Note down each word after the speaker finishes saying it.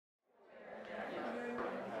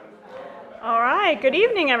right, good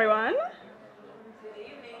evening, everyone. Good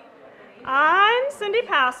evening. I'm Cindy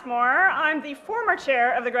Passmore. I'm the former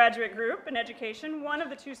chair of the graduate group in education, one of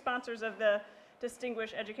the two sponsors of the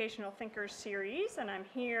Distinguished Educational Thinkers series, and I'm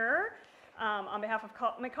here on behalf of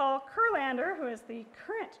McCall Kurlander, who is the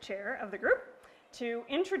current chair of the group, to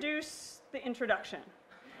introduce the introduction.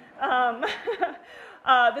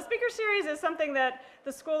 The speaker series is something that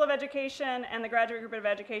the School of Education and the Graduate Group of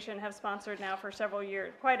Education have sponsored now for several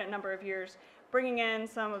years, quite a number of years, bringing in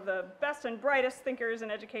some of the best and brightest thinkers in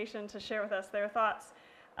education to share with us their thoughts.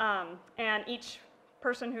 And each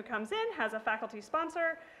person who comes in has a faculty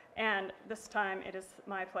sponsor, and this time it is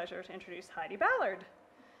my pleasure to introduce Heidi Ballard,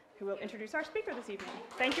 who will introduce our speaker this evening.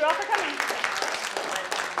 Thank you all for coming.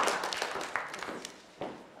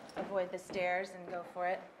 Avoid the stairs and go for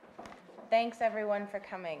it. Thanks everyone for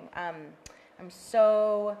coming. I'm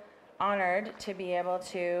so honored to be able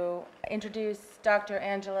to introduce Dr.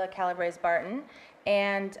 Angela Calabrese Barton,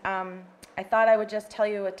 and I thought I would just tell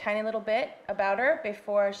you a tiny little bit about her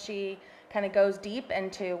before she kind of goes deep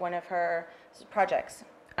into one of her projects.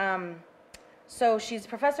 So she's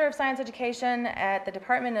professor of science education at the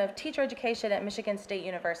Department of Teacher Education at Michigan State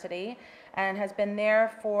University and has been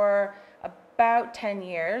there for about 10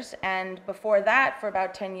 years, and before that for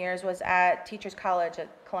about 10 years was at Teachers College at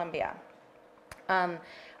Columbia.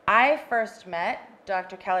 I first met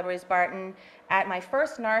Dr. Calabrese Barton at my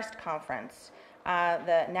first NARST conference,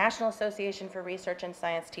 the National Association for Research in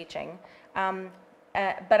Science Teaching.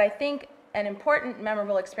 But I think an important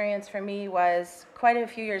memorable experience for me was quite a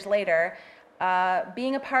few years later,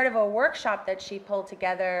 being a part of a workshop that she pulled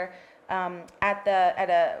together of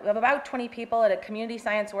about 20 people at a community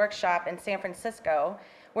science workshop in San Francisco,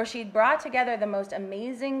 where she brought together the most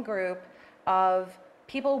amazing group of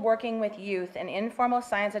people working with youth in informal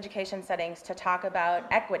science education settings to talk about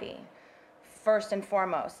equity, first and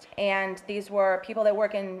foremost. And these were people that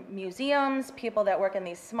work in museums, people that work in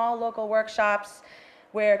these small local workshops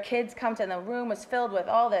where kids come to, and the room was filled with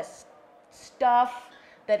all this stuff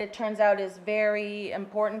that it turns out is very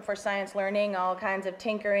important for science learning, all kinds of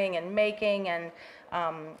tinkering and making and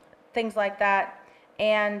things like that,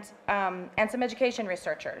 and some education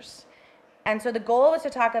researchers. And so the goal was to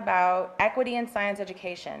talk about equity in science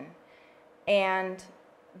education. And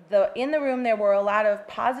in the room there were a lot of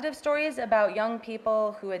positive stories about young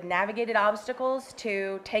people who had navigated obstacles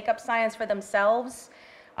to take up science for themselves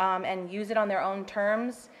and use it on their own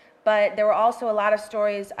terms. But there were also a lot of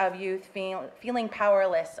stories of youth feeling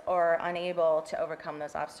powerless or unable to overcome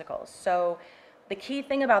those obstacles. So the key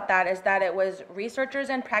thing about that is that it was researchers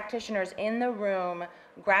and practitioners in the room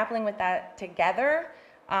grappling with that together,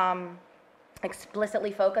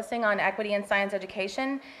 explicitly focusing on equity in science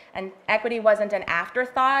education. And equity wasn't an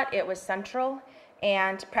afterthought, it was central.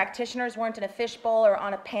 And practitioners weren't in a fishbowl or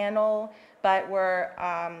on a panel, but were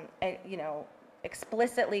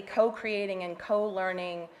explicitly co-creating and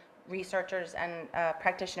co-learning researchers and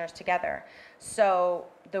practitioners together. So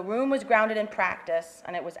the room was grounded in practice,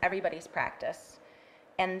 and it was everybody's practice.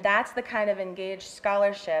 And that's the kind of engaged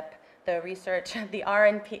scholarship, the research, the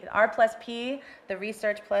R+P, the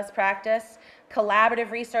research plus practice, collaborative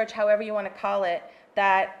research, however you want to call it,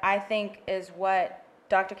 that I think is what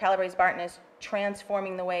Dr. Calabrese Barton is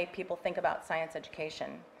transforming the way people think about science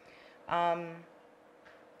education.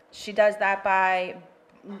 She does that by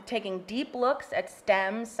taking deep looks at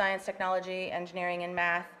STEM, science, technology, engineering, and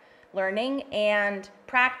math learning, and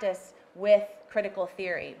practice with critical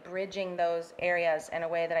theory, bridging those areas in a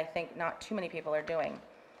way that I think not too many people are doing.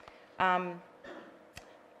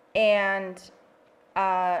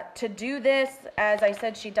 To do this, as I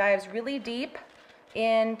said, she dives really deep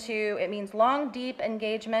into, it means long, deep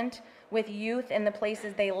engagement with youth in the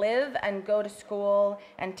places they live and go to school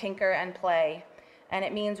and tinker and play. And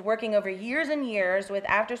it means working over years and years with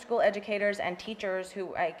after-school educators and teachers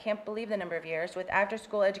who, I can't believe the number of years, with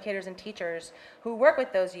after-school educators and teachers who work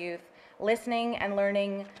with those youth, listening and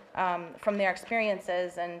learning from their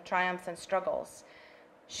experiences and triumphs and struggles.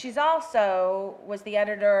 She's also was the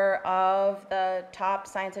editor of the top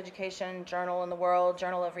science education journal in the world,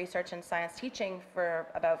 Journal of Research and Science Teaching, for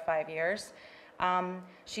about 5 years.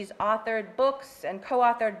 She's authored books and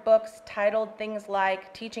co-authored books titled things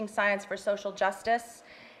like Teaching Science for Social Justice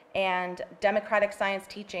and Democratic Science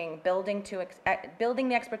Teaching, Building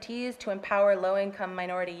the Expertise to Empower Low-Income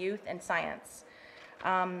Minority Youth in Science.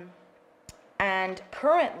 And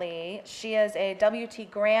currently, she is a W.T.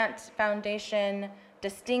 Grant Foundation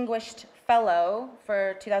Distinguished Fellow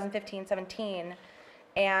for 2015-17.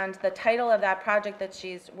 And the title of that project that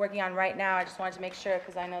she's working on right now, I just wanted to make sure,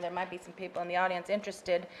 because I know there might be some people in the audience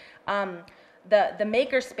interested, the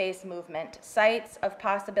makerspace movement, sites of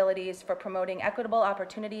possibilities for promoting equitable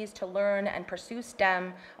opportunities to learn and pursue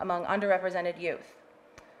STEM among underrepresented youth.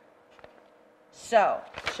 So,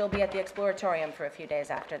 she'll be at the Exploratorium for a few days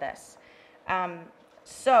after this.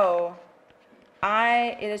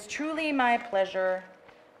 It is truly my pleasure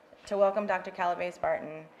to welcome Dr. Calabrese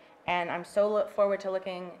Barton, and I'm so look forward to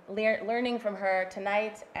learning from her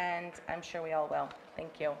tonight, and I'm sure we all will.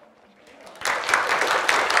 Thank you.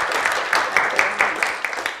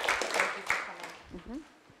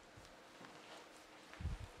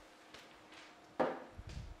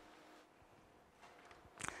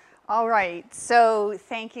 All right, so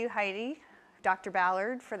thank you, Heidi, Dr.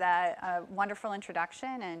 Ballard, for that wonderful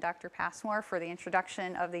introduction, and Dr. Passmore for the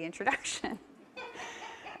introduction of the introduction.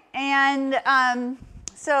 And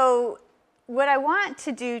so what I want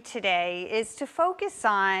to do today is to focus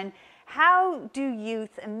on how do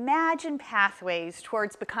youth imagine pathways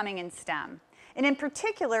towards becoming in STEM, and in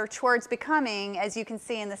particular towards becoming, as you can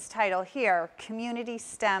see in this title here, community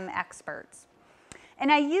STEM experts.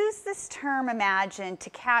 And I use this term imagine to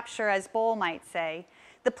capture, as Bohl might say,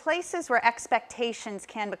 the places where expectations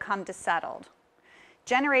can become dissettled,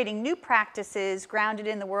 generating new practices grounded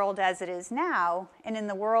in the world as it is now and in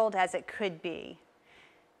the world as it could be.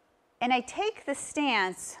 And I take the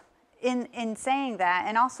stance in saying that,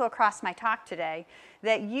 and also across my talk today,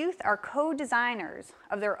 that youth are co-designers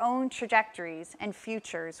of their own trajectories and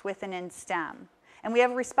futures within STEM. And we have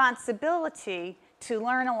a responsibility to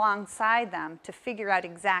learn alongside them to figure out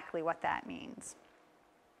exactly what that means.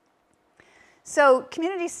 So,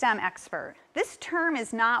 community STEM expert. This term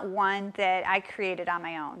is not one that I created on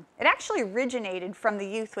my own. It actually originated from the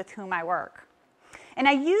youth with whom I work. And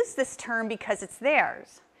I use this term because it's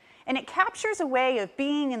theirs. And it captures a way of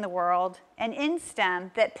being in the world and in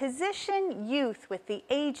STEM that position youth with the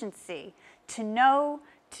agency to know,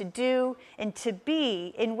 to do, and to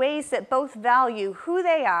be in ways that both value who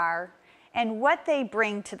they are and what they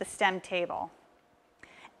bring to the STEM table.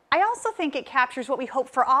 I also think it captures what we hope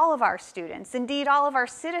for all of our students, indeed all of our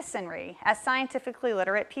citizenry, as scientifically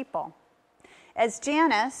literate people. As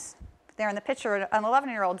Janice, there in the picture, an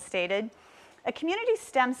 11-year-old stated, a community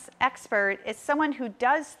STEM expert is someone who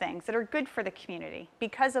does things that are good for the community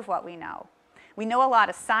because of what we know. We know a lot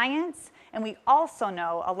of science, and we also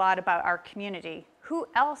know a lot about our community. Who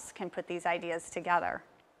else can put these ideas together?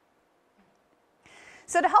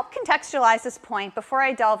 So to help contextualize this point, before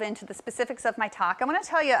I delve into the specifics of my talk, I want to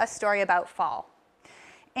tell you a story about fall.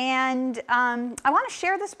 And I want to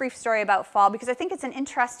share this brief story about fall because I think it's an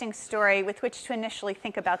interesting story with which to initially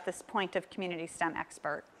think about this point of community STEM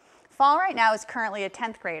expert. Fall right now is currently a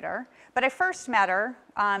 10th grader, but I first met her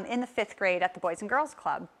in the 5th grade at the Boys and Girls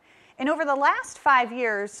Club. And over the last 5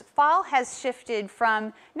 years, Fall has shifted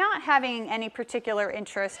from not having any particular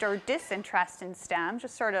interest or disinterest in STEM,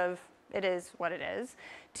 just sort of it is what it is,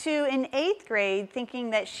 to in 8th grade thinking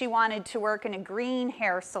that she wanted to work in a green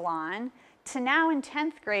hair salon, to now in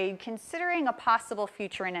 10th grade considering a possible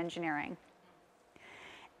future in engineering.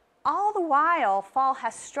 All the while, Fall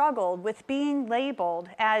has struggled with being labeled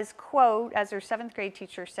as, quote, as her 7th grade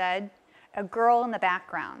teacher said, a girl in the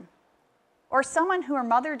background. Or someone who her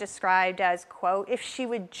mother described as, quote, if she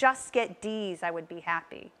would just get D's, I would be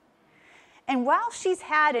happy. And while she's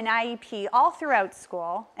had an IEP all throughout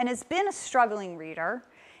school and has been a struggling reader,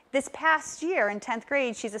 this past year in 10th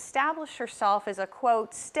grade, she's established herself as a,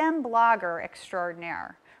 quote, STEM blogger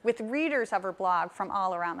extraordinaire, with readers of her blog from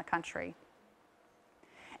all around the country.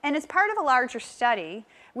 And as part of a larger study,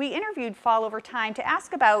 we interviewed Fall over time to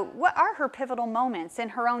ask about what are her pivotal moments in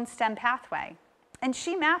her own STEM pathway. And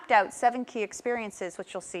she mapped out 7 key experiences,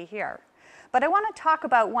 which you'll see here. But I want to talk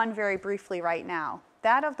about one very briefly right now,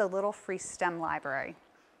 that of the Little Free STEM Library.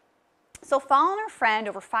 So Fall and her friend,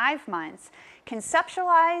 over 5 months,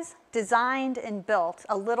 conceptualized, designed, and built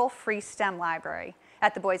a Little Free STEM Library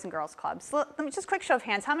at the Boys and Girls Club. So let me just quick show of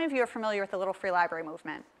hands. How many of you are familiar with the Little Free Library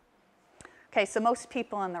movement? Okay, so most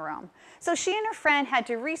people in the room. So she and her friend had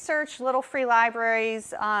to research Little Free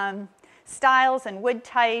Libraries, styles and wood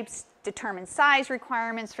types, determine size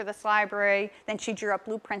requirements for this library. Then she drew up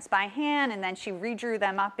blueprints by hand, and then she redrew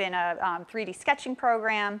them up in a 3D sketching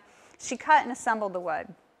program. She cut and assembled the wood.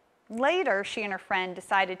 Later, she and her friend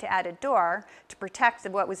decided to add a door to protect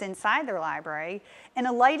what was inside their library and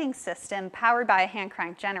a lighting system powered by a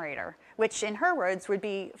hand-cranked generator, which in her words would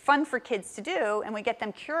be fun for kids to do and would get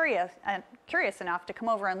them curious enough to come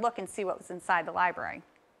over and look and see what was inside the library.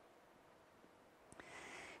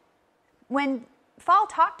 When Fall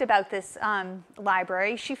talked about this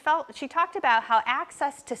library, she talked about how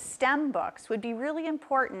access to STEM books would be really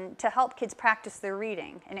important to help kids practice their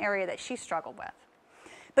reading, an area that she struggled with.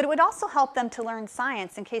 But it would also help them to learn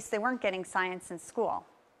science in case they weren't getting science in school.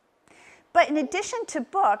 But in addition to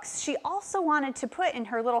books, she also wanted to put in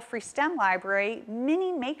her little free STEM library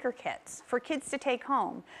mini maker kits for kids to take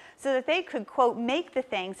home so that they could, quote, make the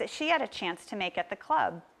things that she had a chance to make at the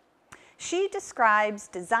club. She describes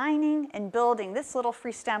designing and building this little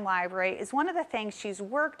free STEM library as one of the things she's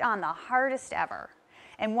worked on the hardest ever,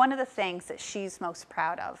 and one of the things that she's most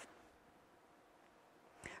proud of.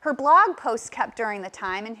 Her blog posts kept during the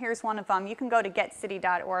time, and here's one of them. You can go to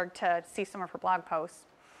getcity.org to see some of her blog posts.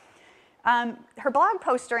 Her blog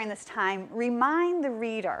posts during this time remind the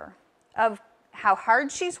reader of how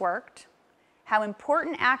hard she's worked, how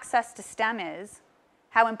important access to STEM is,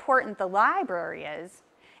 how important the library is,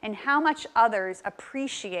 and how much others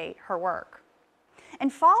appreciate her work.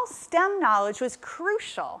 And Fall's STEM knowledge was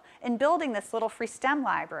crucial in building this little free STEM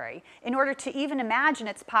library in order to even imagine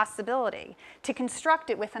its possibility, to construct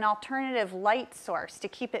it with an alternative light source to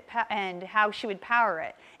keep it and how she would power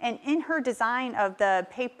it, and in her design of the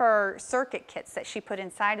paper circuit kits that she put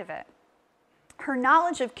inside of it. Her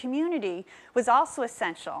knowledge of community was also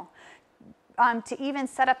essential to even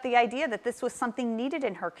set up the idea that this was something needed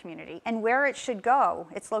in her community and where it should go,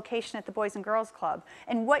 its location at the Boys and Girls Club,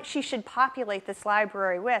 and what she should populate this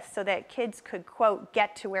library with so that kids could, quote,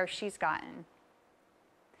 get to where she's gotten.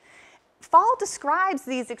 Fall describes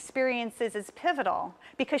these experiences as pivotal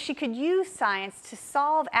because she could use science to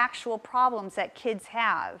solve actual problems that kids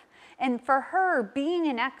have. And for her, being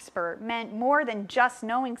an expert meant more than just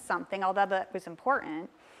knowing something, although that was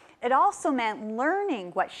important. It also meant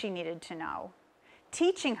learning what she needed to know,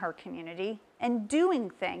 teaching her community, and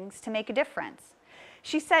doing things to make a difference.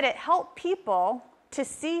 She said it helped people to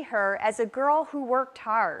see her as a girl who worked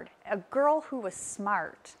hard, a girl who was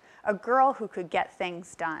smart, a girl who could get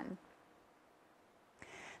things done.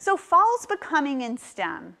 So Fall's Becoming in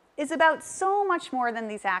STEM is about so much more than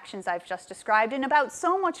these actions I've just described, and about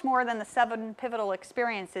so much more than the 7 pivotal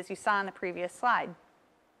experiences you saw on the previous slide.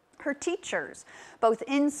 Her teachers, both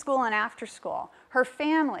in school and after school, her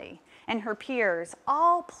family, and her peers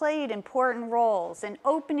all played important roles in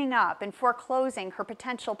opening up and foreclosing her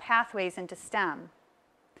potential pathways into STEM.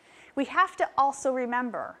 We have to also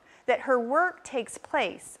remember that her work takes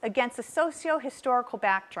place against a socio-historical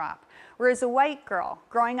backdrop, where as a white girl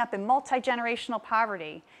growing up in multi-generational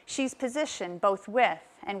poverty, she's positioned both with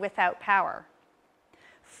and without power.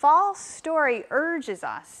 Fall's story urges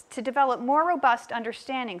us to develop more robust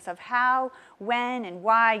understandings of how, when, and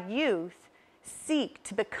why youth seek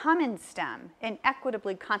to become in STEM in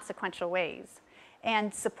equitably consequential ways,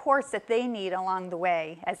 and supports that they need along the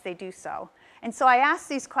way as they do so. And so I ask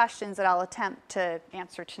these questions that I'll attempt to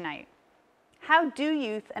answer tonight. How do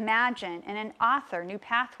youth imagine and author new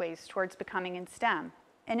pathways towards becoming in STEM,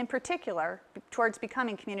 and in particular, towards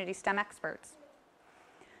becoming community STEM experts?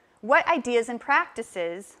 What ideas and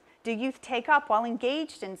practices do youth take up while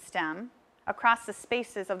engaged in STEM across the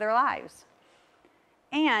spaces of their lives?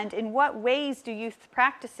 And in what ways do youth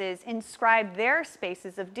practices inscribe their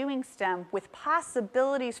spaces of doing STEM with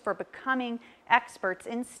possibilities for becoming experts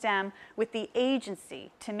in STEM with the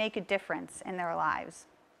agency to make a difference in their lives?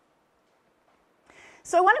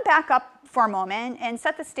 So I want to back up for a moment and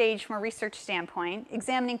set the stage from a research standpoint,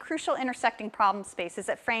 examining crucial intersecting problem spaces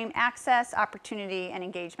that frame access, opportunity, and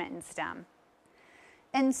engagement in STEM.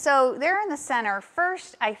 And so there in the center,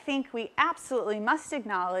 first, I think we absolutely must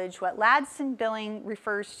acknowledge what Ladson-Billing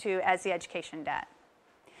refers to as the education debt.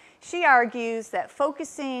 She argues that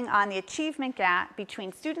focusing on the achievement gap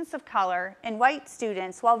between students of color and white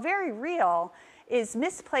students, while very real, is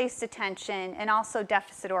misplaced attention and also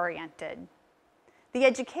deficit-oriented. The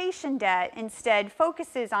education debt instead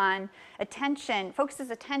focuses attention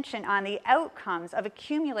on the outcomes of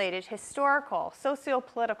accumulated historical,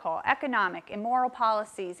 socio-political, economic, and moral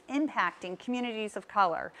policies impacting communities of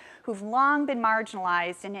color who've long been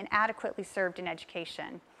marginalized and inadequately served in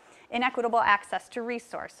education. Inequitable access to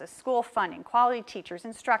resources, school funding, quality teachers,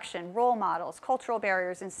 instruction, role models, cultural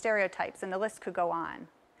barriers, and stereotypes, and the list could go on.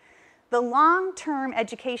 The long-term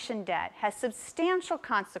education debt has substantial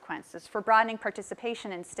consequences for broadening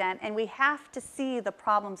participation in STEM, and we have to see the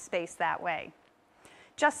problem space that way.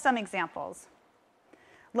 Just some examples.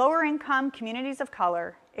 Lower-income communities of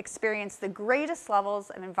color experience the greatest levels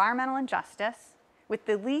of environmental injustice with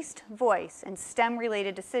the least voice in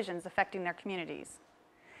STEM-related decisions affecting their communities.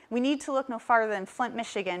 We need to look no farther than Flint,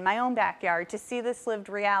 Michigan, my own backyard, to see this lived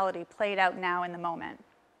reality played out now in the moment.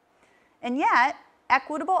 And yet,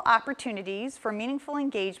 equitable opportunities for meaningful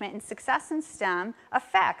engagement and success in STEM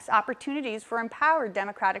affects opportunities for empowered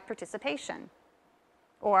democratic participation.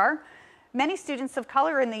 Or, many students of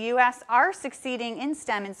color in the US are succeeding in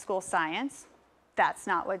STEM and school science, That's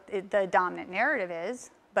not what the dominant narrative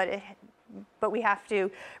is, but we have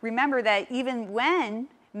to remember that even when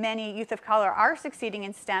many youth of color are succeeding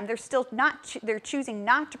in STEM, they're choosing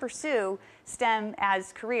not to pursue STEM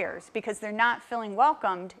as careers because they're not feeling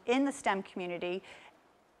welcomed in the STEM community,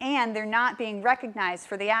 and they're not being recognized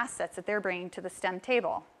for the assets that they're bringing to the STEM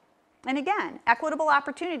table. And again, equitable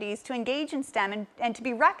opportunities to engage in STEM and to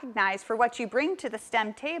be recognized for what you bring to the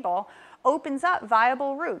STEM table opens up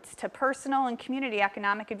viable routes to personal and community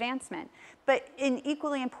economic advancement, but in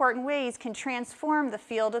equally important ways can transform the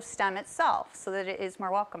field of STEM itself so that it is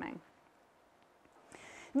more welcoming.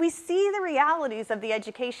 We see the realities of the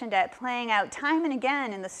education debt playing out time and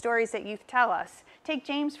again in the stories that youth tell us. Take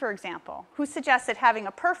James, for example, who suggests that having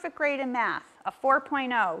a perfect grade in math, a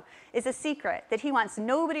 4.0, is a secret that he wants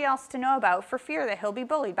nobody else to know about for fear that he'll be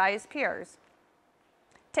bullied by his peers.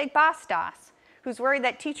 Take Bastos, who's worried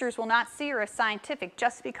that teachers will not see her as scientific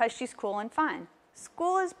just because she's cool and fun.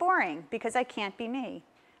 School is boring because I can't be me.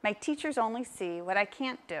 My teachers only see what I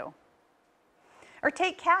can't do. Or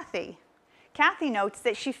take Kathy. Kathy notes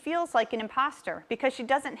that she feels like an imposter because she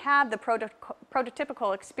doesn't have the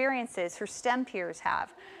prototypical experiences her STEM peers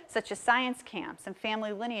have, such as science camps and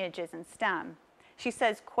family lineages in STEM. She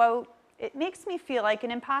says, quote, "It makes me feel like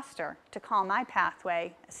an imposter to call my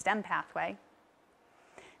pathway a STEM pathway."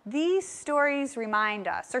 These stories remind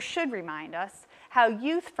us, or should remind us, how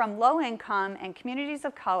youth from low income and communities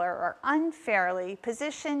of color are unfairly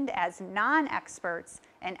positioned as non-experts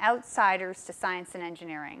and outsiders to science and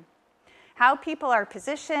engineering. How people are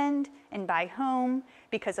positioned and by whom,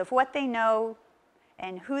 because of what they know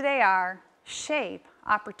and who they are, shape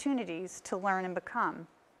opportunities to learn and become.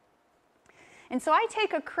 And so I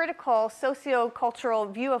take a critical socio-cultural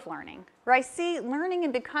view of learning, where I see learning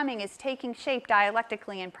and becoming as taking shape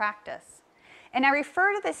dialectically in practice. And I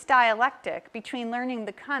refer to this dialectic between learning and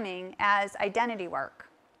becoming as identity work.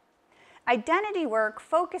 Identity work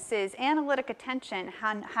focuses analytic attention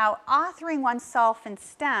on how authoring oneself in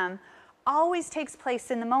STEM always takes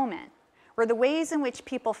place in the moment, where the ways in which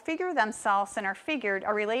people figure themselves and are figured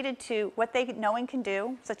are related to what they know and can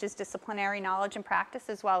do, such as disciplinary knowledge and practice,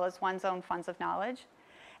 as well as one's own funds of knowledge,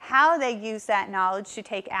 how they use that knowledge to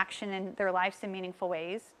take action in their lives in meaningful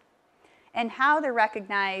ways, and how they're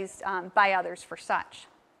recognized by others for such.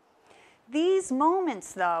 These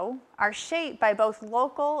moments, though, are shaped by both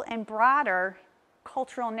local and broader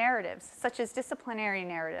cultural narratives, such as disciplinary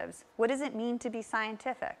narratives. What does it mean to be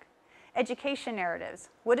scientific? Education narratives.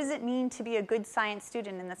 What does it mean to be a good science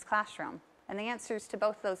student in this classroom? And the answers to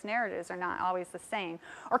both those narratives are not always the same.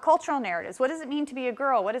 Or cultural narratives. What does it mean to be a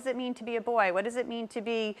girl? What does it mean to be a boy? What does it mean to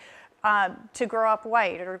be, to grow up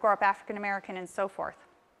white or to grow up African American and so forth?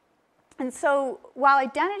 And so while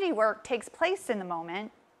identity work takes place in the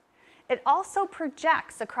moment, it also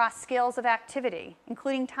projects across scales of activity,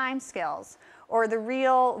 including time scales, or the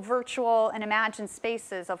real, virtual, and imagined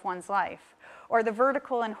spaces of one's life, or the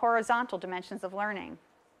vertical and horizontal dimensions of learning.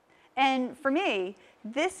 And for me,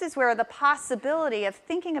 this is where the possibility of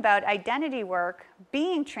thinking about identity work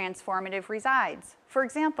being transformative resides. For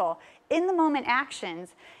example, in-the-moment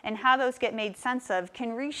actions and how those get made sense of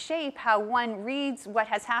can reshape how one reads what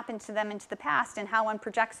has happened to them into the past and how one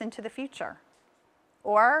projects into the future.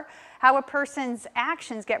 Or how a person's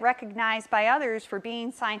actions get recognized by others for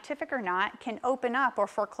being scientific or not can open up or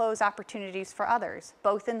foreclose opportunities for others,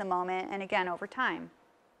 both in the moment and again over time.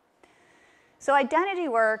 So identity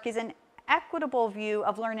work is an equitable view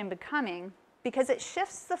of learn and becoming because it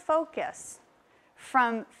shifts the focus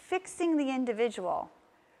from fixing the individual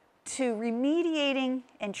to remediating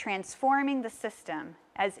and transforming the system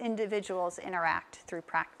as individuals interact through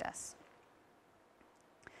practice.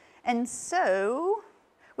 And so,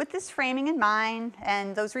 with this framing in mind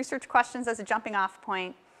and those research questions as a jumping off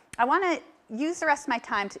point, I want to use the rest of my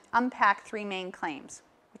time to unpack three main claims,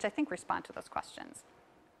 which I think respond to those questions.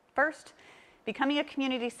 First, becoming a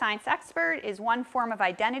community science expert is one form of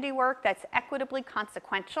identity work that's equitably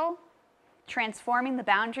consequential, transforming the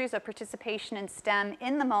boundaries of participation in STEM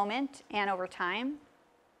in the moment and over time.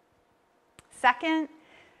 Second,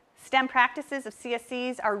 STEM practices of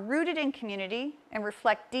CSEs are rooted in community and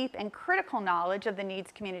reflect deep and critical knowledge of the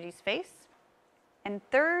needs communities face. And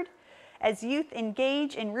third, as youth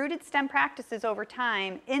engage in rooted STEM practices over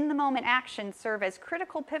time, in-the-moment actions serve as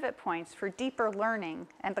critical pivot points for deeper learning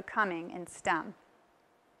and becoming in STEM.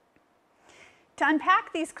 To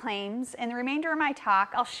unpack these claims, in the remainder of my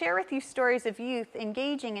talk, I'll share with you stories of youth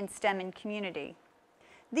engaging in STEM in community.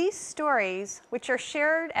 These stories, which are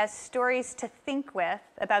shared as stories to think with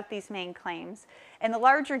about these main claims, and the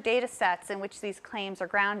larger data sets in which these claims are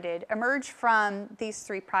grounded, emerge from these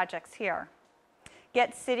three projects here.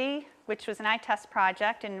 Get City, which was an iTest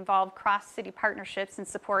project and involved cross-city partnerships in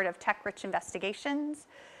support of tech-rich investigations.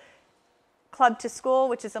 Club to School,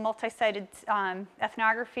 which is a multi-sided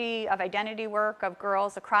ethnography of identity work of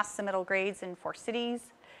girls across the middle grades in 4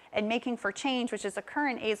 cities. And Making for Change, which is a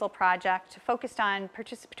current ASL project focused on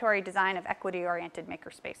participatory design of equity-oriented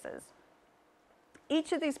makerspaces.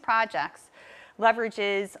 Each of these projects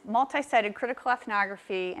leverages multi-sided critical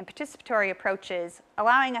ethnography and participatory approaches,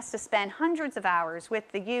 allowing us to spend hundreds of hours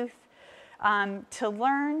with the youth to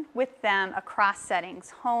learn with them across settings: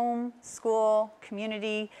 home, school,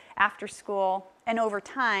 community, after school, and over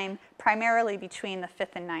time, primarily between the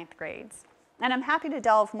 5th and 9th grades. And I'm happy to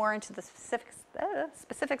delve more into the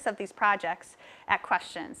specifics of these projects at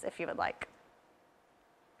questions, if you would like.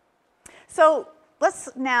 So let's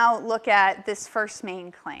now look at this first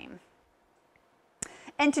main claim.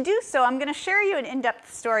 And to do so, I'm going to share you an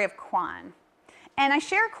in-depth story of Quan. And I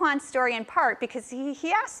share Quan's story in part because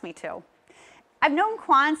he asked me to. I've known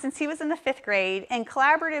Quan since he was in the 5th grade, and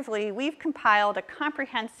collaboratively, we've compiled a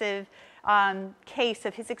comprehensive case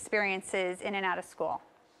of his experiences in and out of school.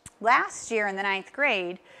 Last year in the 9th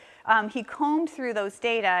grade, he combed through those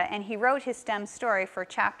data and he wrote his STEM story for a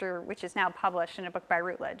chapter which is now published in a book by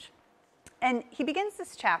Routledge. And he begins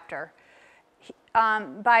this chapter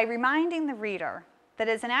by reminding the reader that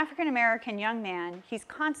as an African-American young man, he's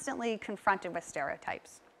constantly confronted with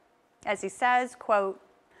stereotypes. As he says, quote,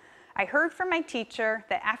 "I heard from my teacher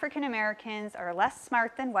that African-Americans are less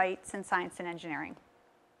smart than whites in science and engineering.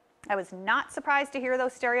 I was not surprised to hear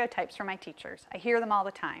those stereotypes from my teachers. I hear them all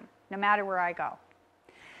the time, no matter where I go.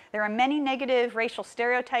 There are many negative racial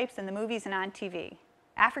stereotypes in the movies and on TV.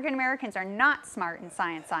 African Americans are not smart in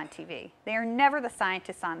science on TV. They are never the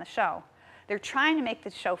scientists on the show. They're trying to make the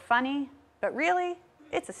show funny, but really,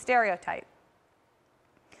 it's a stereotype."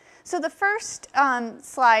 So the first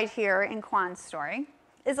slide here in Quan's story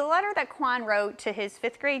is a letter that Quan wrote to his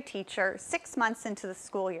 5th grade teacher 6 months into the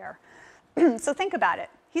school year. So think about it.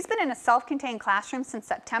 He's been in a self-contained classroom since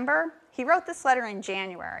September. He wrote this letter in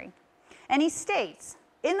January. And he states,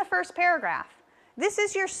 in the first paragraph, "This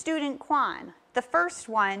is your student Quan, the first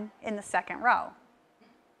one in the 2nd row."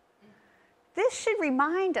 This should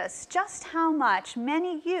remind us just how much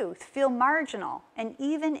many youth feel marginal and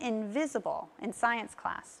even invisible in science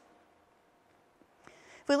class.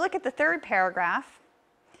 If we look at the 3rd paragraph,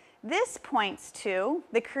 this points to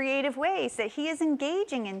the creative ways that he is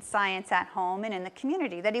engaging in science at home and in the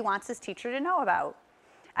community that he wants his teacher to know about.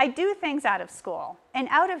 "I do things out of school and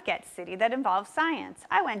out of Get City that involve science.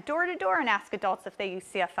 I went door to door and asked adults if they use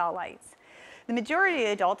CFL lights. The majority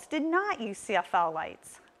of adults did not use CFL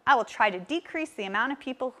lights. I will try to decrease the amount of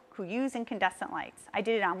people who use incandescent lights. I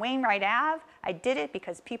did it on Wainwright Ave. I did it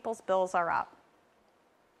because people's bills are up."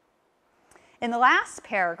 In the last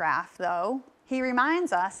paragraph, though, he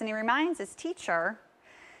reminds us, and he reminds his teacher,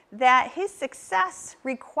 that his success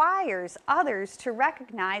requires others to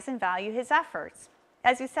recognize and value his efforts.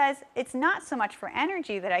 As he says, "It's not so much for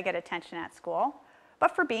energy that I get attention at school,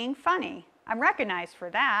 but for being funny. I'm recognized for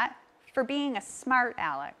that, for being a smart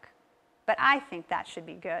aleck. But I think that should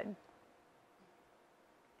be good."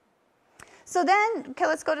 So then, okay,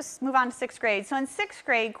 let's move on to 6th grade. So in 6th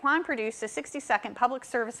grade, Quan produced a 60-second public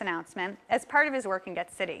service announcement as part of his work in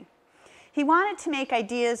Get City. He wanted to make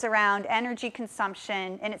ideas around energy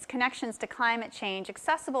consumption and its connections to climate change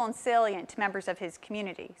accessible and salient to members of his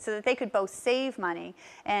community so that they could both save money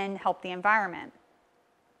and help the environment.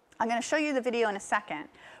 I'm going to show you the video in a second.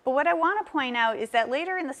 But what I want to point out is that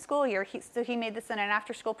later in the school year, so he made this in an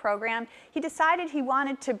after-school program, he decided he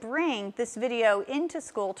wanted to bring this video into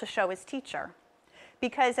school to show his teacher.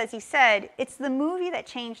 Because, as he said, it's the movie that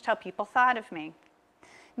changed how people thought of me.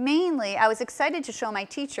 Mainly, I was excited to show my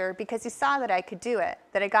teacher because he saw that I could do it,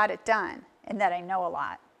 that I got it done, and that I know a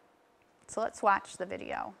lot. So let's watch the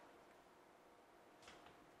video.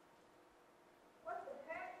 What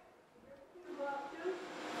the heck? You're too loud, too?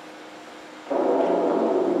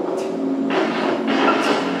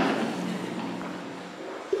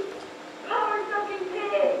 Oh, fucking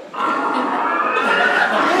pig!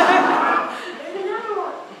 There's another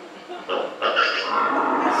one.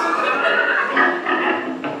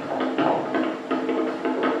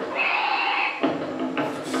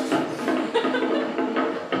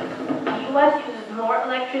 The U.S. uses more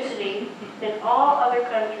electricity than all other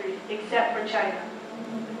countries except for China.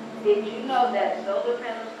 Did you know that solar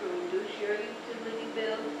panels could reduce your utility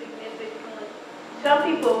bill significantly? Some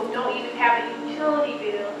people don't even have a utility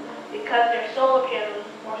bill because their solar panels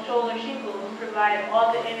or solar shingles provide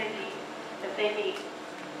all the energy that they need.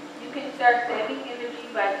 You can start saving energy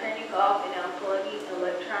by turning off and unplugging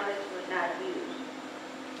electronics when not used.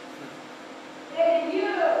 Hey,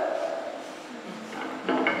 you!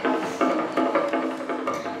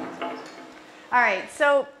 All right,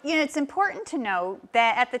 so it's important to note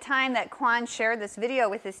that at the time that Quan shared this video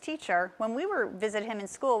with his teacher, when we were visit him in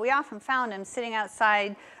school, we often found him sitting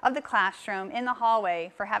outside of the classroom in the hallway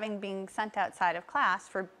for having been sent outside of class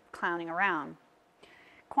for clowning around.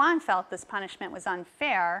 Quan felt this punishment was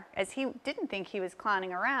unfair, as he didn't think he was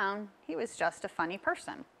clowning around, he was just a funny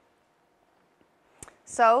person.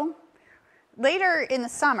 So later in the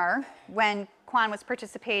summer, when Quan was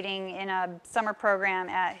participating in a summer program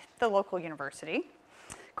at the local university,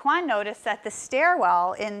 Quan noticed that the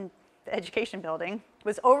stairwell in the education building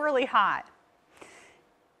was overly hot.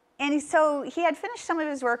 And so he had finished some of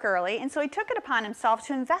his work early, and so he took it upon himself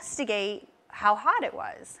to investigate how hot it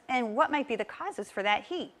was and what might be the causes for that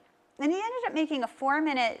heat. And he ended up making a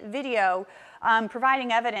 4-minute video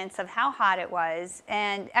providing evidence of how hot it was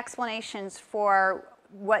and explanations for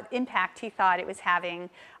what impact he thought it was having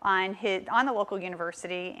on the local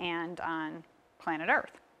university and on planet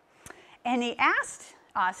Earth. And he asked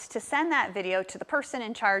us to send that video to the person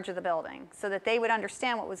in charge of the building so that they would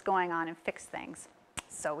understand what was going on and fix things.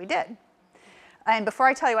 So we did. And before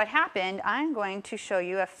I tell you what happened, I'm going to show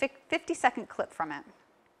you a 50-second clip from it.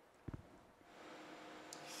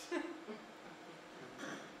 This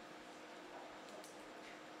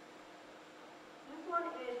one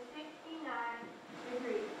is 69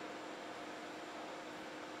 degrees.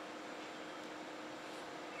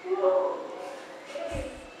 Whoa, it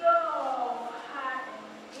is so hot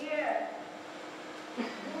in here.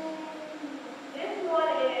 This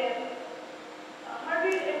one is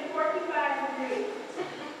 145 degrees.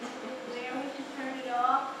 There we should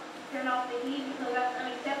turn off the heat because that's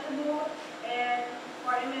unacceptable, and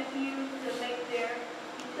for MSU to make their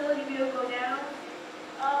utility bill go down.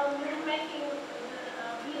 We're making,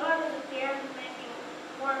 we are the stairs is making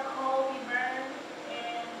more coal be burned,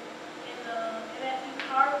 and in the MSU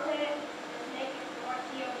power plant is making more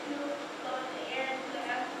CO2 go into the air, into the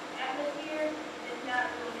atmosphere. It's not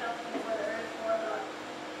really healthy for the earth or the.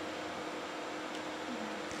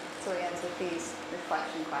 So he ends with these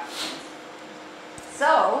reflection questions.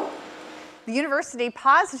 So the university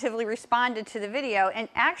positively responded to the video and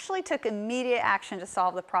actually took immediate action to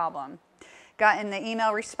solve the problem. Got in the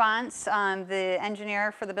email response, the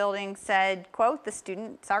engineer for the building said, quote, "The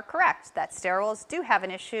students are correct that stairwells do have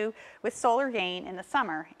an issue with solar gain in the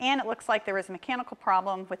summer, and it looks like there was a mechanical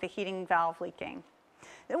problem with the heating valve leaking."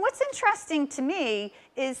 And what's interesting to me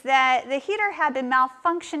is that the heater had been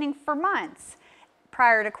malfunctioning for months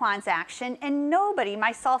prior to Quan's action, and nobody,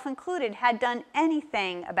 myself included, had done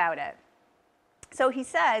anything about it. So he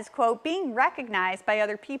says, quote, "Being recognized by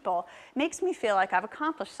other people makes me feel like I've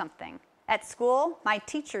accomplished something. At school, my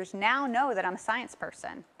teachers now know that I'm a science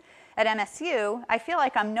person. At MSU, I feel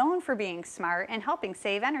like I'm known for being smart and helping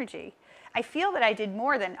save energy. I feel that I did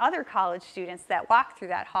more than other college students that walk through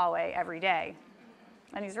that hallway every day."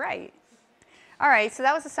 And he's right. All right, so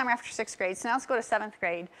that was the summer after 6th grade. So now let's go to 7th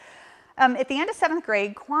grade. At the end of 7th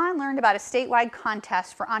grade, Quan learned about a statewide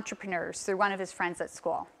contest for entrepreneurs through one of his friends at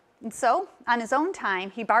school. And so, on his own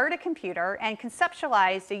time, he borrowed a computer and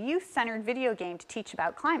conceptualized a youth-centered video game to teach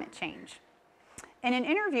about climate change. In an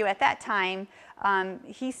interview at that time,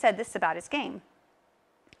 he said this about his game.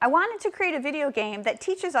 "I wanted to create a video game that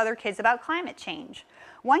teaches other kids about climate change.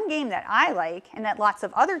 One game that I like and that lots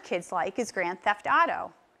of other kids like is Grand Theft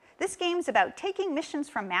Auto. This game's about taking missions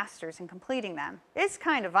from masters and completing them. It's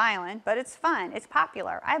kind of violent, but it's fun, it's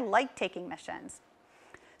popular. I like taking missions.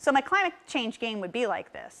 So my climate change game would be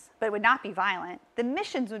like this, but it would not be violent. The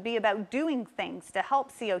missions would be about doing things to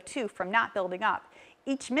help CO2 from not building up.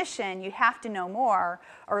 Each mission, you have to know more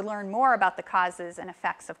or learn more about the causes and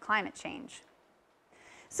effects of climate change."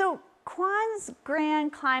 So Quan's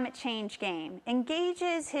Grand Climate Change game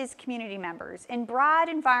engages his community members in broad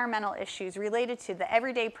environmental issues related to the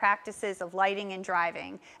everyday practices of lighting and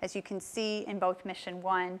driving, as you can see in both Mission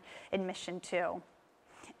 1 and Mission 2.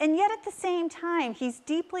 And yet at the same time, he's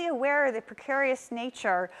deeply aware of the precarious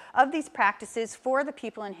nature of these practices for the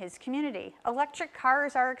people in his community. Electric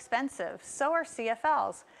cars are expensive, so are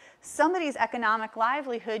CFLs. Somebody's economic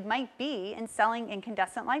livelihood might be in selling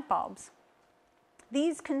incandescent light bulbs.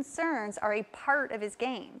 These concerns are a part of his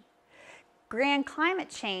game. Grand Climate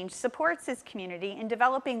Change supports his community in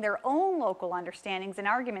developing their own local understandings and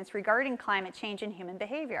arguments regarding climate change and human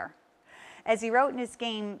behavior. As he wrote in his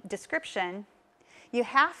game description, "You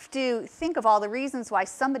have to think of all the reasons why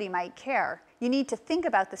somebody might care. You need to think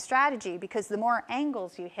about the strategy because the more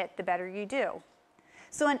angles you hit, the better you do.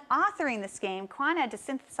 So in authoring this game, Kwan had to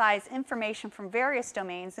synthesize information from various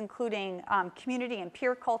domains, including community and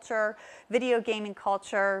peer culture, video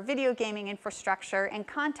gaming infrastructure, and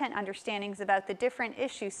content understandings about the different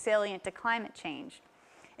issues salient to climate change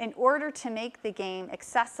in order to make the game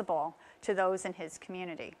accessible to those in his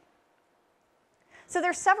community. So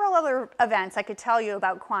there's several other events I could tell you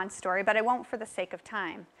about Kwan's story, but I won't for the sake of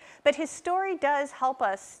time. But his story does help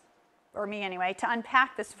us, or me anyway, to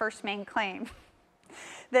unpack this first main claim.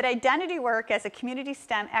 That identity work as a community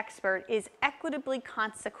STEM expert is equitably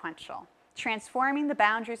consequential, transforming the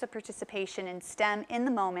boundaries of participation in STEM in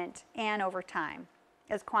the moment and over time.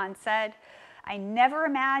 As Kwan said, I never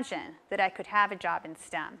imagined that I could have a job in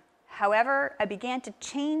STEM. However, I began to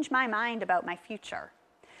change my mind about my future.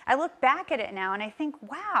 I look back at it now and I think,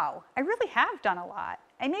 wow, I really have done a lot.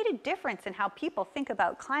 I made a difference in how people think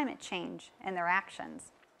about climate change and their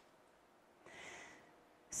actions.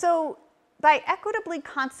 So, by equitably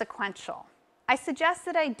consequential, I suggest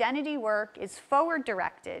that identity work is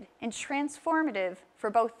forward-directed and transformative for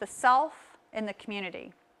both the self and the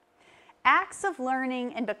community. Acts of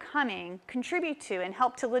learning and becoming contribute to and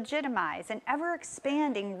help to legitimize an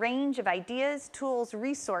ever-expanding range of ideas, tools,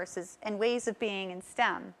 resources, and ways of being in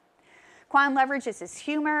STEM. Kwan leverages his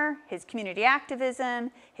humor, his community activism,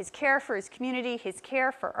 his care for his community, his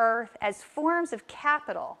care for Earth as forms of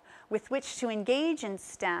capital with which to engage in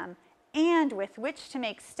STEM and with which to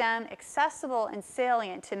make STEM accessible and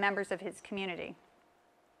salient to members of his community.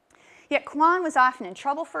 Yet Kwan was often in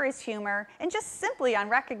trouble for his humor and just simply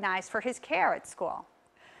unrecognized for his care at school.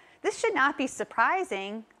 This should not be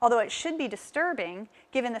surprising, although it should be disturbing,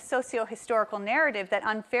 given the socio-historical narrative that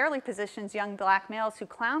unfairly positions young black males who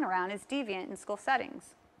clown around as deviant in school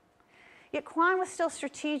settings. Yet Kwan was still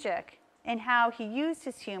strategic in how he used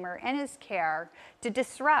his humor and his care to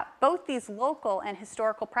disrupt both these local and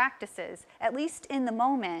historical practices, at least in the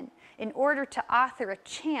moment, in order to author a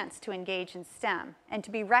chance to engage in STEM and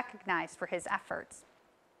to be recognized for his efforts.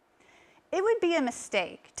 It would be a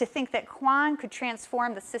mistake to think that Kwan could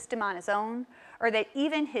transform the system on his own, or that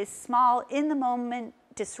even his small, in-the-moment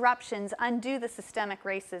disruptions undo the systemic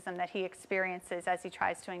racism that he experiences as he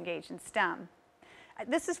tries to engage in STEM.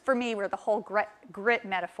 This is, for me, where the whole grit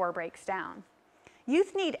metaphor breaks down.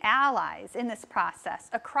 Youth need allies in this process,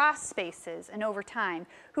 across spaces and over time,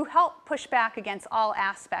 who help push back against all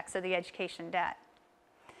aspects of the education debt.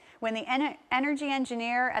 When the energy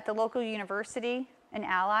engineer at the local university, an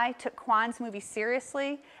ally, took Kwan's movie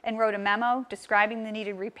seriously and wrote a memo describing the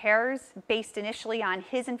needed repairs based initially on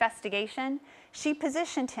his investigation, she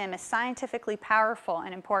positioned him as scientifically powerful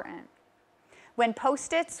and important. When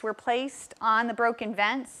Post-its were placed on the broken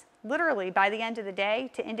vents, literally by the end of the day,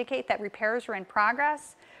 to indicate that repairs were in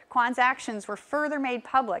progress, Kwan's actions were further made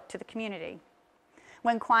public to the community.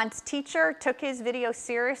 When Kwan's teacher took his video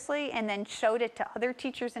seriously and then showed it to other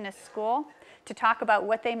teachers in his school to talk about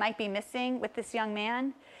what they might be missing with this young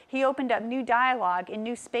man, he opened up new dialogue and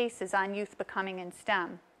new spaces on youth becoming in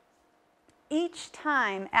STEM. Each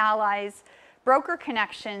time allies broker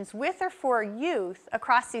connections with or for youth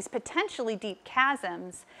across these potentially deep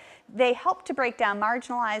chasms, they help to break down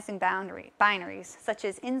marginalizing binaries, such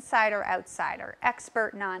as insider-outsider,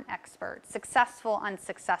 expert, non-expert, successful,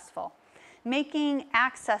 unsuccessful, making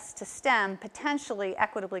access to STEM potentially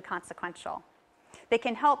equitably consequential. They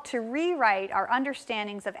can help to rewrite our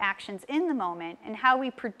understandings of actions in the moment and how we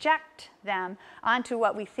project them onto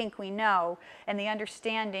what we think we know and the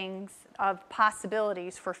understandings of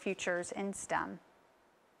possibilities for futures in STEM.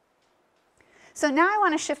 So now I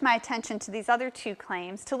want to shift my attention to these other two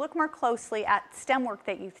claims to look more closely at STEM work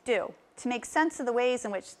that youth do, to make sense of the ways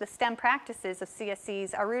in which the STEM practices of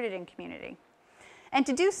CSEs are rooted in community. And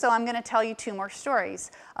to do so, I'm going to tell you two more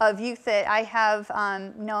stories of youth that I have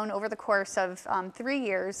known over the course of 3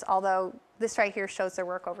 years, although this right here shows their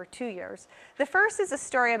work over 2 years. The first is a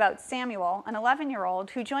story about Samuel, an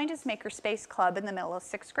 11-year-old who joined his Makerspace Club in the middle of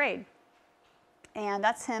 6th grade. And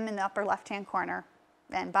that's him in the upper left-hand corner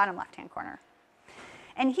and bottom left-hand corner.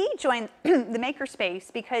 And he joined the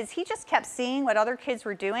Makerspace because he just kept seeing what other kids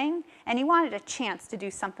were doing, and he wanted a chance to do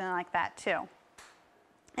something like that too.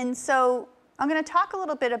 And so I'm going to talk a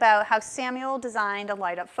little bit about how Samuel designed a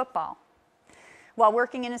light-up football while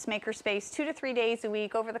working in his Makerspace 2 to 3 days a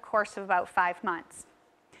week over the course of about 5 months.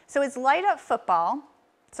 So his light-up football,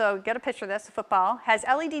 so get a picture of this, a football, has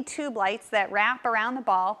LED tube lights that wrap around the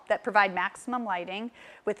ball that provide maximum lighting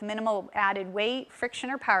with minimal added weight,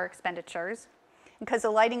 friction, or power expenditures. Because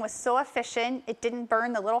the lighting was so efficient, it didn't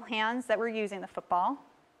burn the little hands that were using the football.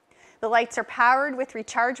 The lights are powered with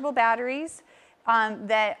rechargeable batteries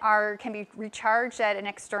that can be recharged at an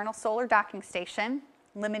external solar docking station.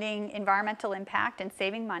 limiting environmental impact and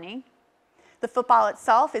saving money. The football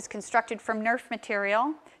itself is constructed from Nerf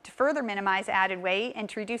material to further minimize added weight and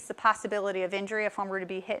to reduce the possibility of injury if one were to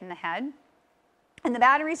be hit in the head. And the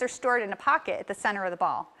batteries are stored in a pocket at the center of the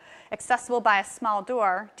ball, accessible by a small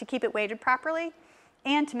door to keep it weighted properly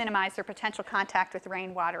and to minimize their potential contact with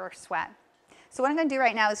rain, water, or sweat. So what I'm going to do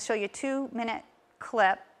right now is show you a 2-minute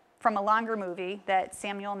clip from a longer movie that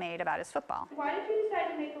Samuel made about his football. Why did you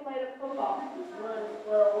decide to make a light up football?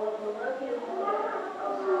 Well, when my kids were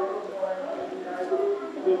also born, and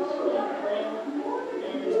it's playing,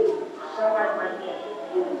 and somebody might get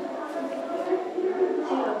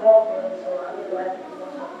see the ball playing, so I would like to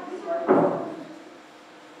do something.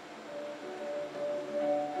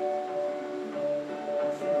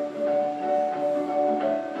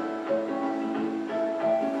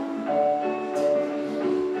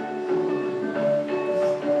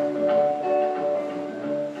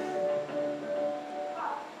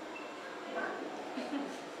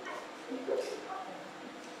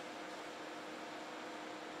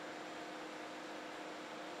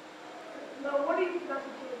 No, what do you think that's a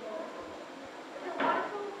ball? Is it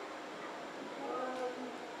wonderful?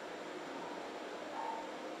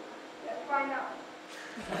 Let's find out.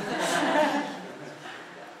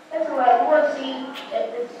 That's what I want to see at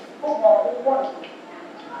this football. We want to.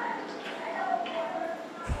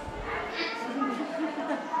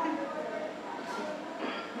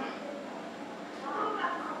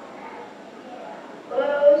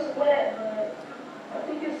 Well, it's wet, but I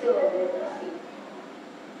think it's still a bit. Let's see.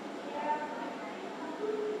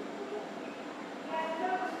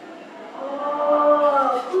 Oh,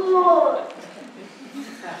 cool.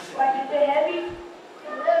 Like, is it heavy? A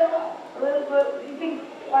little bit. You think,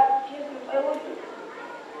 like, kids can play with it?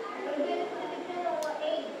 It depends on what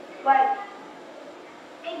age. Like,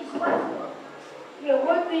 Age is what? yeah,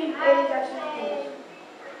 what the age actually is?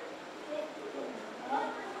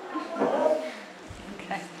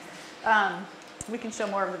 Okay. We can show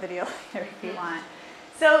more of the video later if you want.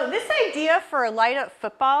 So this idea for a light up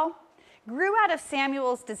football grew out of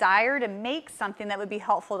Samuel's desire to make something that would be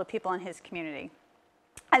helpful to people in his community.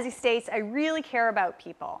 As he states, I really care about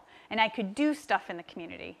people, and I could do stuff in the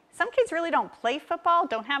community. Some kids really don't play football,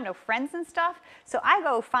 don't have no friends and stuff, so I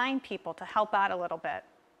go find people to help out a little bit.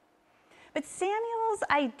 But Samuel's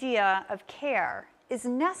idea of care is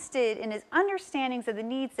nested in his understandings of the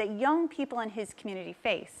needs that young people in his community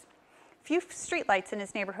face. Few streetlights in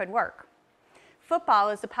his neighborhood work. Football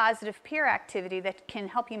is a positive peer activity that can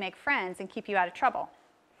help you make friends and keep you out of trouble.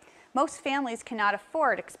 Most families cannot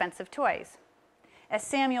afford expensive toys. As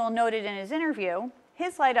Samuel noted in his interview,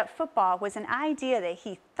 his light up football was an idea that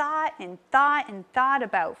he thought and thought and thought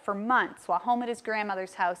about for months while home at his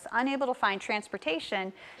grandmother's house, unable to find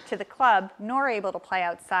transportation to the club, nor able to play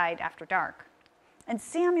outside after dark. And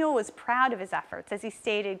Samuel was proud of his efforts. As he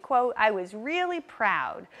stated, quote, I was really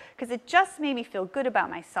proud because it just made me feel good about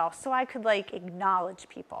myself so I could acknowledge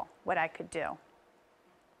people, what I could do.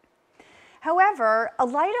 However, a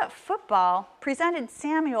light-up football presented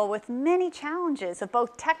Samuel with many challenges of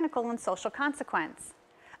both technical and social consequence.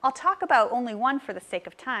 I'll talk about only one for the sake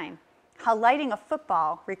of time, how lighting a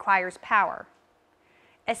football requires power.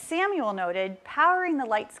 As Samuel noted, powering the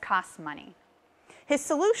lights costs money. His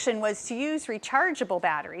solution was to use rechargeable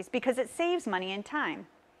batteries because it saves money and time.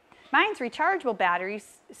 Mine's rechargeable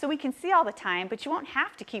batteries so we can see all the time, but you won't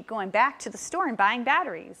have to keep going back to the store and buying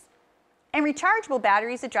batteries. And rechargeable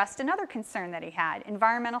batteries addressed another concern that he had,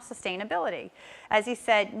 environmental sustainability. As he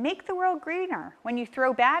said, make the world greener. When you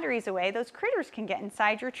throw batteries away, those critters can get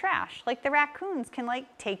inside your trash, like the raccoons can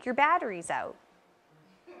take your batteries out.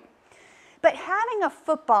 But having a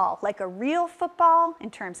football, like a real football, in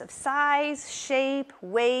terms of size, shape,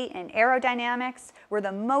 weight, and aerodynamics, were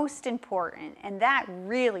the most important, and that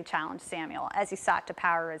really challenged Samuel as he sought to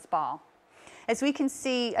power his ball. As we can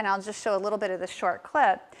see, and I'll just show a little bit of this short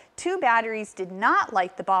clip, 2 batteries did not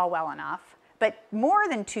light the ball well enough, but more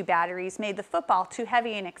than 2 batteries made the football too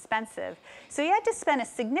heavy and expensive. So he had to spend a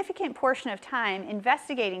significant portion of time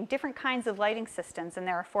investigating different kinds of lighting systems and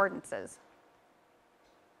their affordances.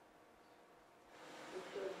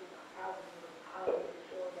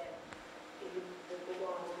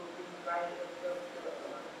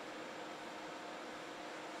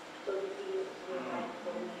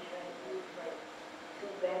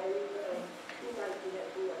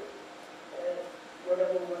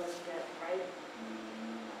 Whatever was that, right?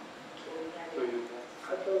 So we had it.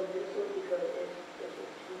 I chose this one because it's a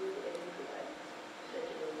tube and you could set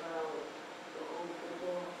it around the whole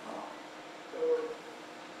football. So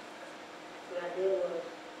what I did was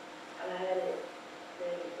I had it,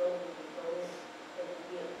 then it goes and it goes and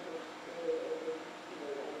you get it, and then,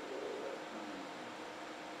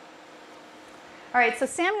 All right, so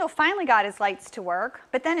Samuel finally got his lights to work,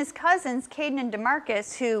 but then his cousins, Caden and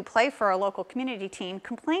DeMarcus, who play for a local community team,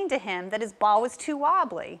 complained to him that his ball was too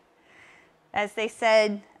wobbly. As they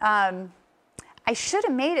said, I should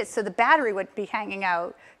have made it so the battery wouldn't be hanging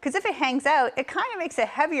out, because if it hangs out, it kind of makes it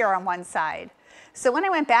heavier on one side. So when I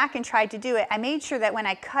went back and tried to do it, I made sure that when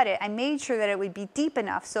I cut it, I made sure that it would be deep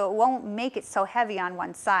enough so it won't make it so heavy on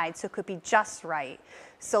one side, so it could be just right.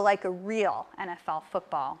 So like a real NFL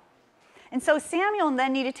football. And so Samuel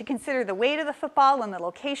then needed to consider the weight of the football and the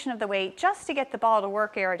location of the weight just to get the ball to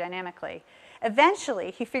work aerodynamically.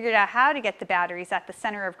 Eventually, he figured out how to get the batteries at the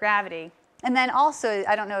center of gravity. And then also,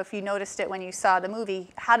 I don't know if you noticed it when you saw the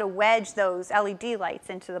movie, how to wedge those LED lights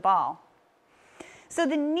into the ball. So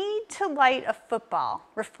the need to light a football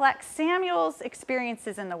reflects Samuel's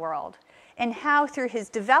experiences in the world and how through his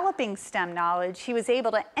developing STEM knowledge, he was able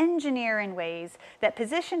to engineer in ways that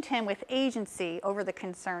positioned him with agency over the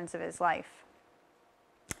concerns of his life.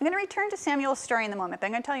 I'm going to return to Samuel's story in a moment, but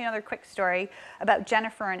I'm going to tell you another quick story about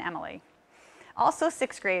Jennifer and Emily, also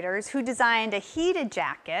 6th graders who designed a heated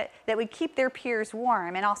jacket that would keep their peers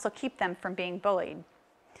warm and also keep them from being bullied.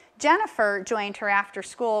 Jennifer joined her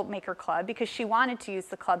after-school maker club because she wanted to use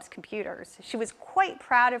the club's computers. She was quite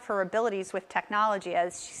proud of her abilities with technology,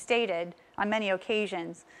 as she stated on many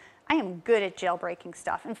occasions, I am good at jailbreaking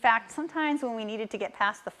stuff. In fact, sometimes when we needed to get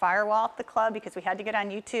past the firewall at the club because we had to get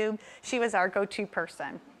on YouTube, she was our go-to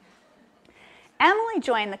person. Emily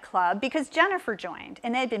joined the club because Jennifer joined,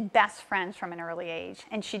 and they had been best friends from an early age,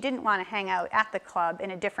 and she didn't want to hang out at the club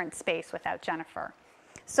in a different space without Jennifer.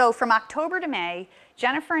 So from October to May,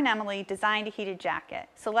 Jennifer and Emily designed a heated jacket.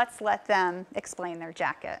 So let's let them explain their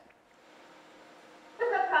jacket.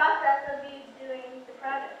 What's the process of me doing the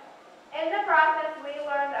project? In the process, we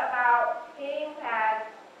learned about heating pads,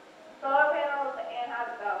 solar panels, and how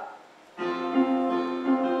to sew.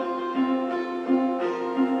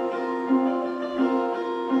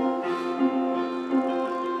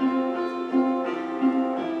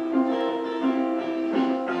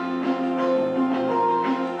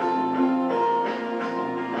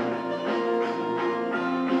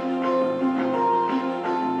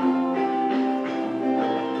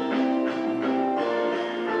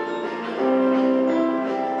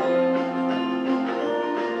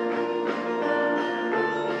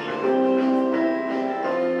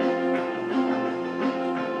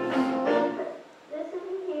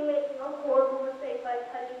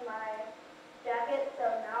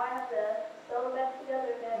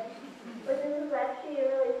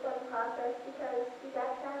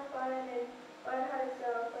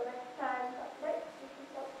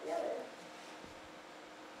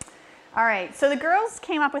 All right, so the girls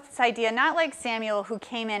came up with this idea, not like Samuel, who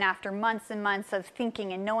came in after months and months of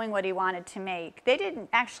thinking and knowing what he wanted to make. They didn't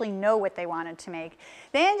actually know what they wanted to make.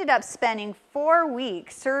 They ended up spending 4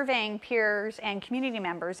 weeks surveying peers and community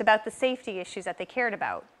members about the safety issues that they cared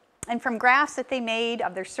about. And from graphs that they made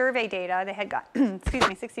of their survey data, they had got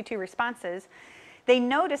 62 responses, they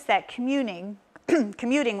noticed that commuting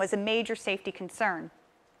was a major safety concern,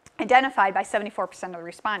 identified by 74% of the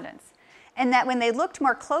respondents. And that when they looked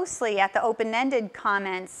more closely at the open-ended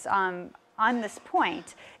comments on this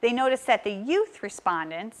point, they noticed that the youth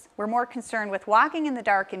respondents were more concerned with walking in the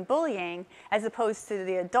dark and bullying as opposed to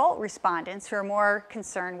the adult respondents who are more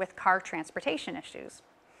concerned with car transportation issues.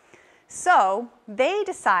 So they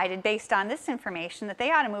decided, based on this information, that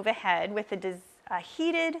they ought to move ahead with a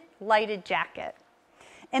heated, lighted jacket.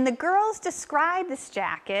 And the girls described this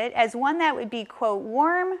jacket as one that would be, quote,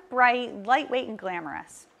 warm, bright, lightweight, and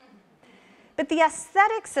glamorous. But the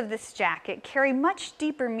aesthetics of this jacket carry much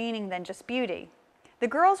deeper meaning than just beauty. The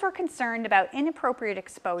girls were concerned about inappropriate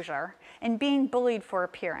exposure and being bullied for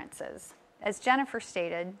appearances. As Jennifer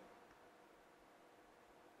stated,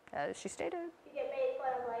 You get made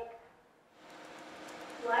fun of, like,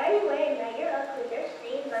 why are you wearing that? You're ugly. There's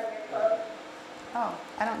stains on your clothes. oh,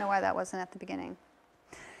 I don't know why that wasn't at the beginning.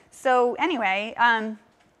 So anyway,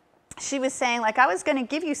 she was saying, like, I was going to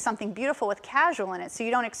give you something beautiful with casual in it so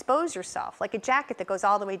you don't expose yourself, like a jacket that goes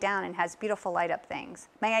all the way down and has beautiful light-up things.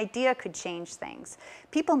 My idea could change things.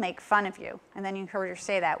 People make fun of you. And then you heard her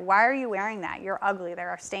say that. Why are you wearing that? You're ugly. There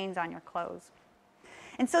are stains on your clothes.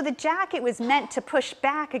 And so the jacket was meant to push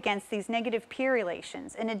back against these negative peer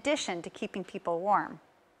relations in addition to keeping people warm.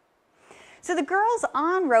 So the girls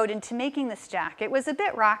en route into making this jacket was a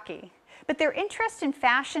bit rocky. But their interest in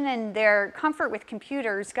fashion and their comfort with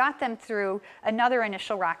computers got them through another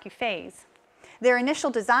initial rocky phase. Their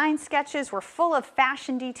initial design sketches were full of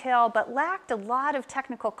fashion detail, but lacked a lot of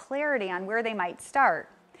technical clarity on where they might start.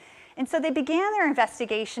 And so they began their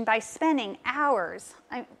investigation by spending hours,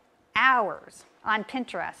 hours on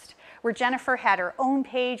Pinterest, where Jennifer had her own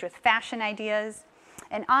page with fashion ideas.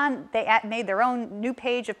 And they made their own new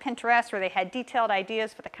page of Pinterest where they had detailed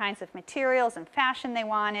ideas for the kinds of materials and fashion they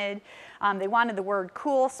wanted. They wanted the word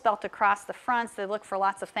cool spelt across the front, so they looked for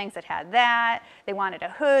lots of things that had that. They wanted a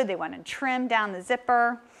hood, they wanted trim down the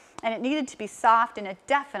zipper, and it needed to be soft, and it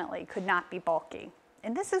definitely could not be bulky.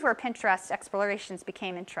 And this is where Pinterest explorations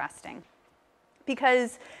became interesting,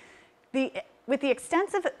 because with the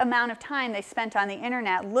extensive amount of time they spent on the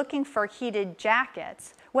internet looking for heated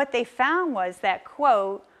jackets, what they found was that,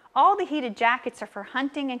 quote, all the heated jackets are for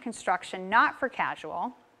hunting and construction, not for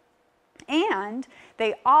casual, and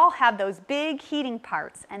they all have those big heating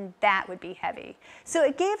parts, and that would be heavy. So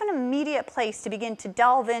it gave an immediate place to begin to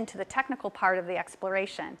delve into the technical part of the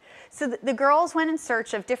exploration. So the girls went in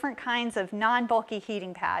search of different kinds of non-bulky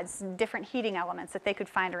heating pads, different heating elements that they could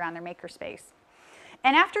find around their makerspace.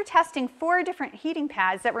 And after testing 4 different heating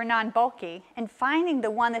pads that were non-bulky and finding the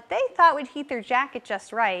one that they thought would heat their jacket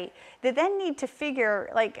just right, they then need to figure,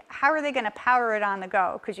 like, how are they going to power it on the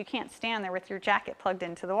go? Because you can't stand there with your jacket plugged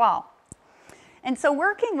into the wall. And so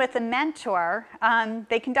working with a mentor,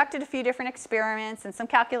 they conducted a few different experiments and some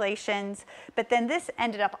calculations, but then this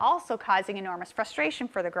ended up also causing enormous frustration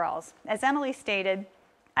for the girls. As Emily stated,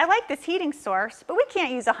 I like this heating source, but we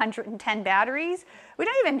can't use 110 batteries. We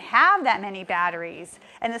don't even have that many batteries,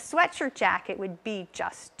 and the sweatshirt jacket would be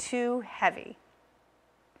just too heavy.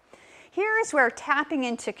 Here is where tapping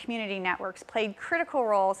into community networks played critical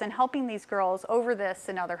roles in helping these girls over this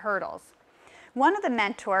and other hurdles. One of the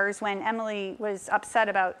mentors, when Emily was upset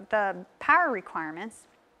about the power requirements,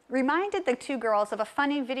 reminded the 2 girls of a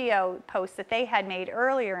funny video post that they had made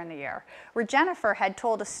earlier in the year, where Jennifer had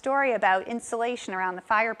told a story about insulation around the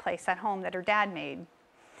fireplace at home that her dad made.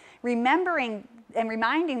 Remembering and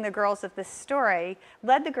reminding the girls of this story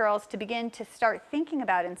led the girls to begin to start thinking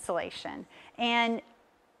about insulation and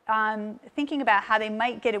thinking about how they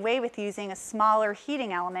might get away with using a smaller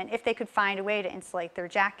heating element if they could find a way to insulate their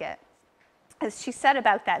jacket. As she said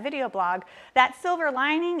about that video blog, that silver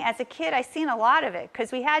lining, as a kid, I seen a lot of it,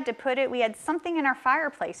 because we had something in our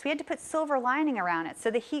fireplace. We had to put silver lining around it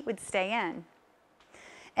so the heat would stay in.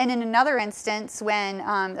 And in another instance, when,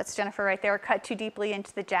 that's Jennifer right there, cut too deeply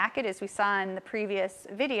into the jacket, as we saw in the previous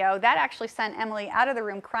video, that actually sent Emily out of the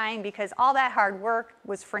room crying because all that hard work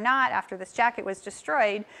was for naught after this jacket was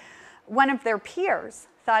destroyed. One of their peers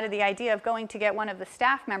thought of the idea of going to get one of the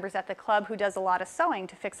staff members at the club who does a lot of sewing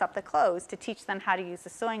to fix up the clothes, to teach them how to use the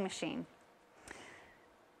sewing machine.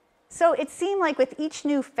 So it seemed like with each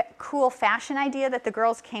new cool fashion idea that the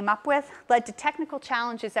girls came up with led to technical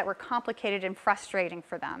challenges that were complicated and frustrating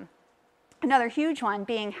for them. Another huge one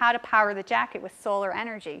being how to power the jacket with solar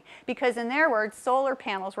energy, because in their words, solar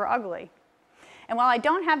panels were ugly. And while I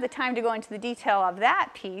don't have the time to go into the detail of that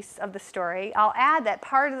piece of the story, I'll add that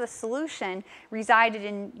part of the solution resided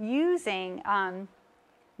in using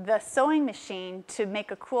the sewing machine to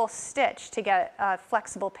make a cool stitch to get a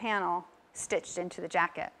flexible panel stitched into the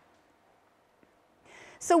jacket.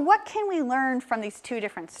 So what can we learn from these 2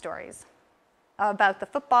 different stories about the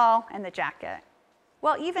football and the jacket?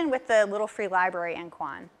 Well, even with the Little Free Library and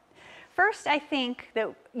Kwan. First, I think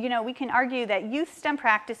that we can argue that youth STEM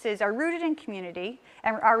practices are rooted in community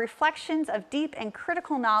and are reflections of deep and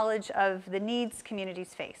critical knowledge of the needs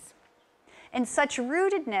communities face. And such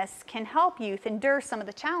rootedness can help youth endure some of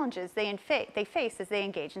the challenges they face as they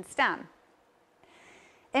engage in STEM.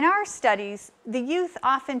 In our studies, the youth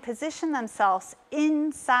often position themselves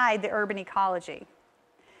inside the urban ecology.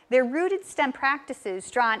 Their rooted STEM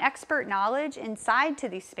practices draw on expert knowledge inside to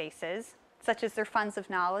these spaces, such as their funds of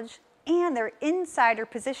knowledge, and their insider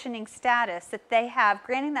positioning status that they have,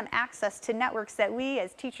 granting them access to networks that we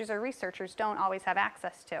as teachers or researchers don't always have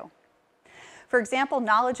access to. For example,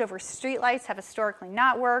 knowledge over streetlights have historically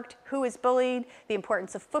not worked, who is bullied, the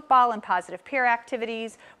importance of football and positive peer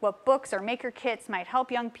activities, what books or maker kits might help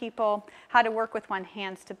young people, how to work with one's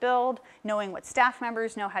hands to build, knowing what staff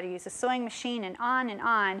members know how to use a sewing machine, and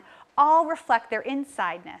on, all reflect their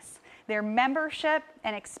insideness, their membership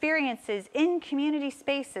and experiences in community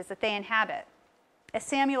spaces that they inhabit. As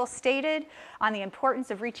Samuel stated on the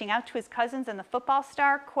importance of reaching out to his cousins and the football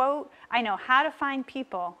star, quote, I know how to find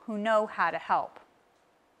people who know how to help.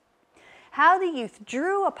 How the youth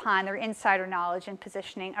drew upon their insider knowledge and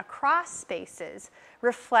positioning across spaces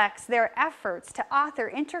reflects their efforts to author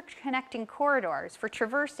interconnecting corridors for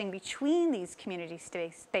traversing between these community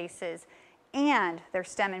spaces and their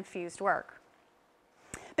STEM-infused work.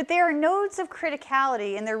 But there are nodes of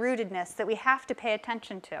criticality in their rootedness that we have to pay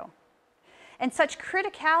attention to. And such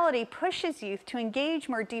criticality pushes youth to engage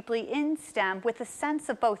more deeply in STEM with a sense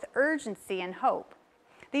of both urgency and hope.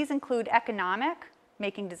 These include economic,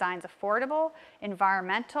 making designs affordable,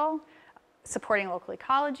 environmental, supporting local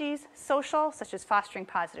ecologies, social, such as fostering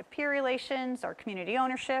positive peer relations or community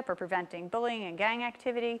ownership or preventing bullying and gang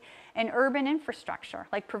activity, and urban infrastructure,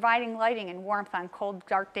 like providing lighting and warmth on cold,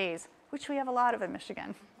 dark days, which we have a lot of in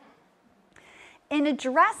Michigan. In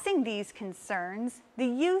addressing these concerns, the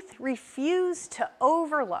youth refused to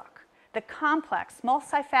overlook the complex,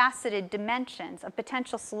 multifaceted dimensions of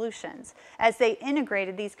potential solutions as they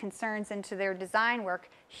integrated these concerns into their design work,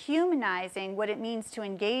 humanizing what it means to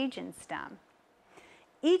engage in STEM.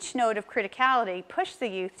 Each note of criticality pushed the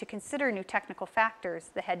youth to consider new technical factors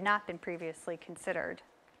that had not been previously considered.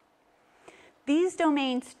 These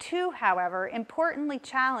domains, too, however, importantly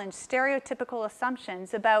challenge stereotypical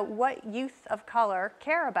assumptions about what youth of color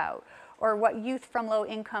care about, or what youth from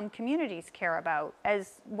low-income communities care about.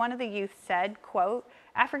 As one of the youth said, quote,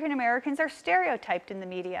 "African Americans are stereotyped in the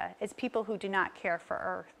media as people who do not care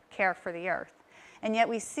for the earth. And yet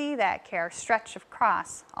we see that care stretch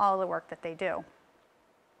across all the work that they do."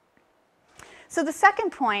 So the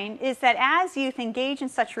second point is that as youth engage in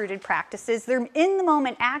such rooted practices, their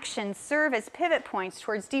in-the-moment actions serve as pivot points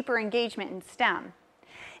towards deeper engagement in STEM.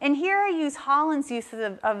 And here I use Holland's use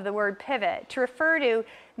of the word pivot to refer to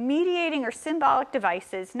mediating or symbolic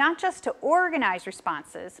devices, not just to organize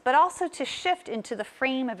responses, but also to shift into the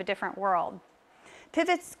frame of a different world.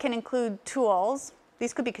 Pivots can include tools.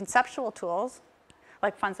 These could be conceptual tools,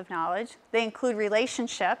 like funds of knowledge. They include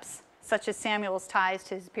relationships, such as Samuel's ties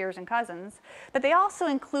to his peers and cousins. But they also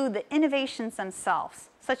include the innovations themselves,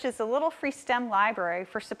 such as the Little Free STEM Library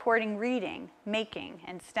for supporting reading, making,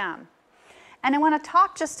 and STEM. And I want to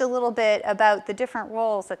talk just a little bit about the different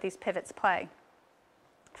roles that these pivots play.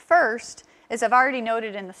 First, as I've already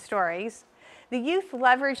noted in the stories, the youth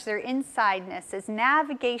leverage their insideness as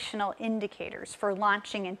navigational indicators for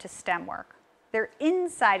launching into STEM work. Their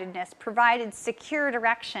insidedness provided secure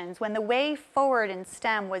directions when the way forward in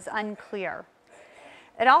STEM was unclear.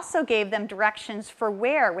 It also gave them directions for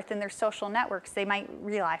where within their social networks they might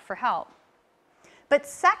rely for help. But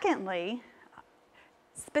secondly,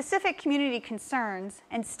 specific community concerns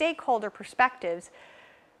and stakeholder perspectives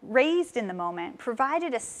raised in the moment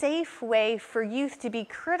provided a safe way for youth to be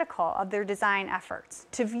critical of their design efforts,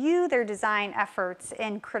 to view their design efforts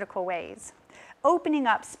in critical ways, opening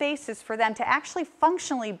up spaces for them to actually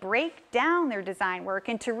functionally break down their design work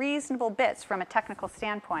into reasonable bits from a technical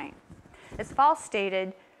standpoint. As Fall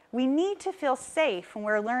stated, we need to feel safe when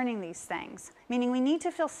we're learning these things, meaning we need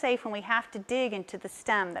to feel safe when we have to dig into the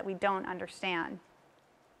STEM that we don't understand.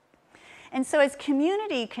 And so as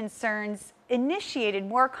community concerns initiated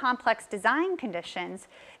more complex design conditions,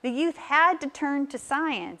 the youth had to turn to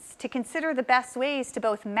science to consider the best ways to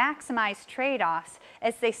both maximize trade-offs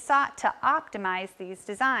as they sought to optimize these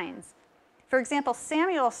designs. For example,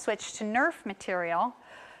 Samuel switched to Nerf material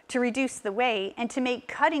to reduce the weight and to make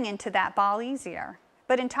cutting into that ball easier.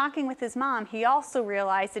 But in talking with his mom, he also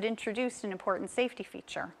realized it introduced an important safety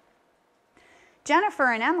feature.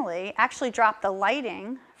 Jennifer and Emily actually dropped the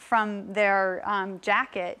lighting from their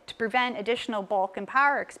jacket to prevent additional bulk and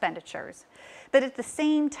power expenditures, but at the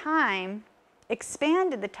same time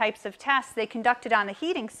expanded the types of tests they conducted on the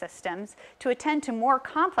heating systems to attend to more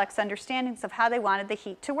complex understandings of how they wanted the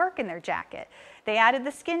heat to work in their jacket. They added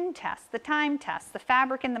the skin test, the time test, the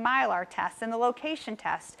fabric and the mylar test, and the location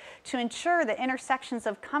test to ensure the intersections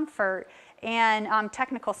of comfort and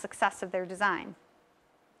technical success of their design.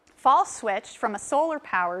 Fall switched from a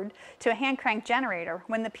solar-powered to a hand-crank generator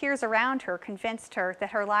when the peers around her convinced her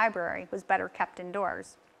that her library was better kept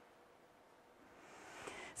indoors.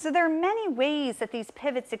 So there are many ways that these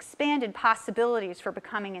pivots expanded possibilities for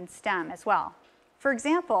becoming in STEM as well. For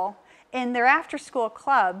example, in their after-school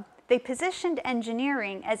club, they positioned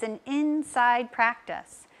engineering as an inside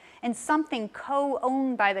practice and something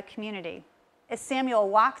co-owned by the community. As Samuel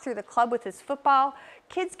walked through the club with his football,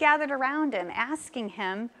 kids gathered around him, asking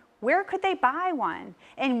him, where could they buy one,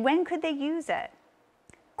 and when could they use it?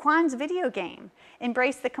 Kwan's video game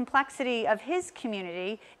embraced the complexity of his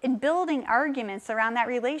community in building arguments around that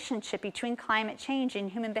relationship between climate change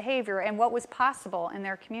and human behavior and what was possible in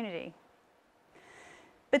their community.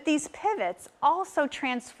 But these pivots also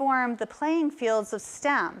transformed the playing fields of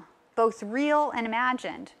STEM, both real and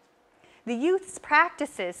imagined. The youth's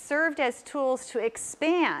practices served as tools to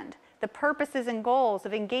expand the purposes and goals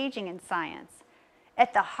of engaging in science.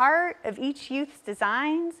 At the heart of each youth's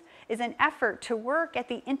designs is an effort to work at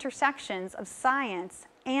the intersections of science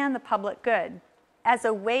and the public good as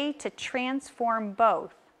a way to transform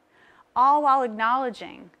both, all while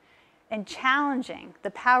acknowledging and challenging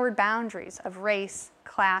the powered boundaries of race,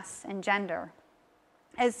 class, and gender.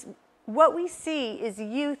 As What we see is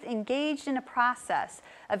youth engaged in a process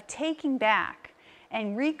of taking back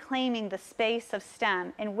and reclaiming the space of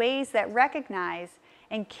STEM in ways that recognize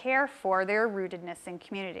and care for their rootedness in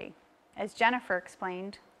community. As Jennifer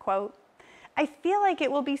explained, quote, "I feel like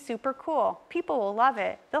it will be super cool. People will love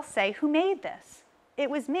it. They'll say, 'Who made this?' It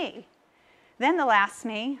was me." Then they'll ask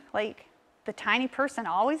me, like, "The tiny person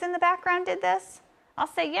always in the background did this?" I'll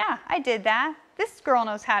say, "Yeah, I did that. This girl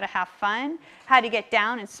knows how to have fun, how to get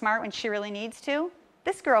down and smart when she really needs to.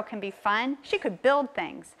 This girl can be fun. She could build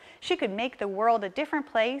things. She could make the world a different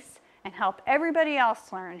place and help everybody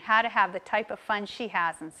else learn how to have the type of fun she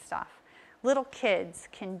has and stuff. Little kids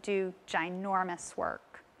can do ginormous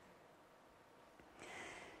work."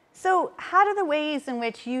 So how do the ways in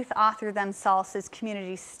which youth author themselves as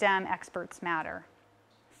community STEM experts matter?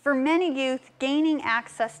 For many youth, gaining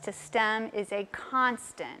access to STEM is a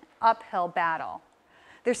constant uphill battle.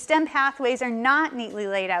 Their STEM pathways are not neatly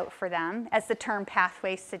laid out for them, as the term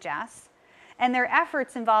pathway suggests, and their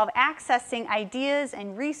efforts involve accessing ideas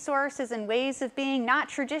and resources and ways of being not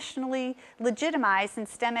traditionally legitimized in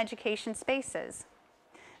STEM education spaces.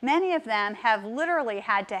 Many of them have literally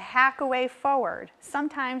had to hack a way forward,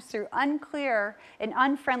 sometimes through unclear and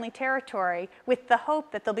unfriendly territory, with the hope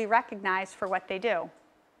that they'll be recognized for what they do.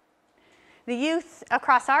 The youth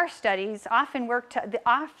across our studies often work to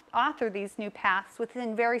author these new paths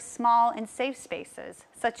within very small and safe spaces,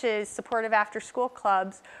 such as supportive after-school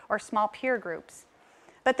clubs or small peer groups.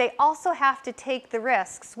 But they also have to take the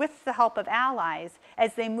risks with the help of allies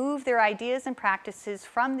as they move their ideas and practices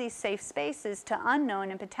from these safe spaces to unknown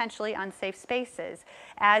and potentially unsafe spaces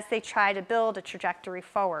as they try to build a trajectory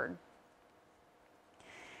forward.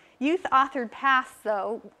 Youth-authored paths,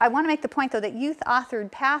 though, I want to make the point, though, that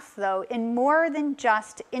youth-authored paths, though, in more than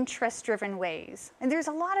just interest-driven ways. And there's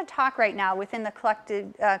a lot of talk right now within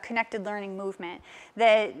the connected learning movement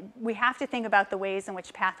that we have to think about the ways in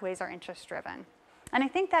which pathways are interest-driven. And I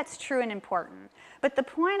think that's true and important. But the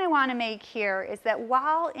point I want to make here is that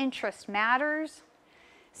while interest matters,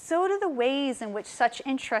 so do the ways in which such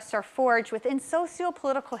interests are forged within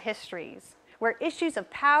socio-political histories, where issues of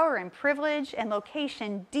power and privilege and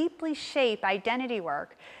location deeply shape identity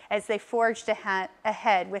work as they forged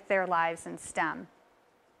ahead with their lives in STEM.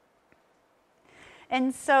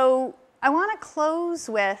 And so I want to close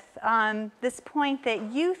with this point that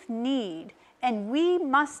youth need, and we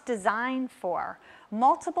must design for,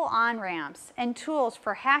 multiple on-ramps and tools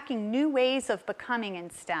for hacking new ways of becoming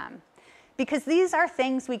in STEM, because these are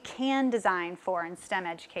things we can design for in STEM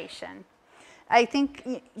education. I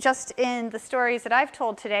think just in the stories that I've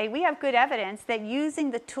told today, we have good evidence that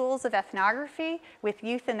using the tools of ethnography with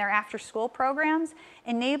youth in their after-school programs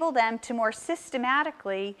enable them to more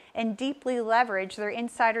systematically and deeply leverage their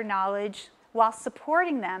insider knowledge while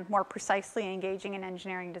supporting them more precisely engaging in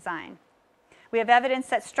engineering design. We have evidence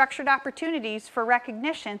that structured opportunities for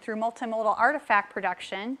recognition through multimodal artifact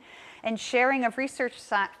production and sharing of research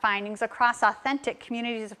findings across authentic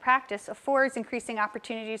communities of practice affords increasing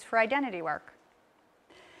opportunities for identity work.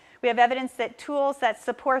 We have evidence that tools that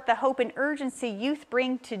support the hope and urgency youth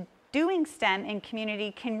bring to doing STEM in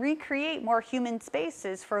community can recreate more human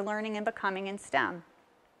spaces for learning and becoming in STEM.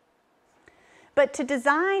 But to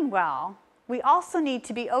design well, we also need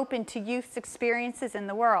to be open to youth's experiences in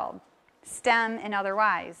the world, STEM and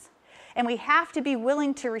otherwise. And we have to be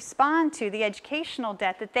willing to respond to the educational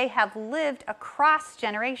debt that they have lived across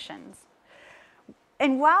generations.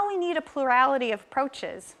 And while we need a plurality of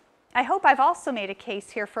approaches, I hope I've also made a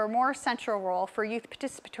case here for a more central role for youth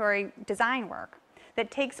participatory design work that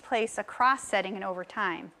takes place across setting and over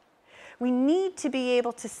time. We need to be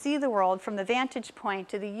able to see the world from the vantage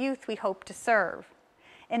point of the youth we hope to serve.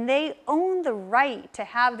 And they own the right to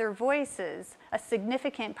have their voices a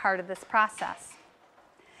significant part of this process.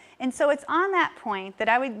 And so it's on that point that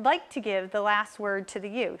I would like to give the last word to the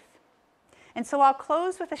youth. And so I'll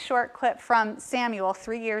close with a short clip from Samuel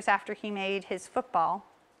 3 years after he made his football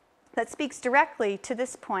that speaks directly to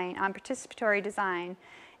this point on participatory design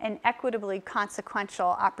and equitably consequential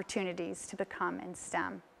opportunities to become in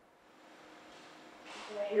STEM.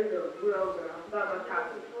 Here's a real girl. I'm not my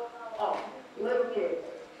topic. Oh, little kids.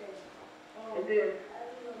 And then,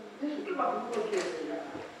 just think about the little kids.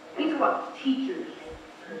 Think about the teachers.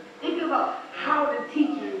 Think about how the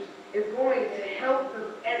teachers is going to help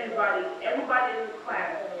everybody in the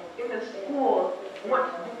class, in the school,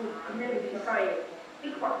 want to do community science.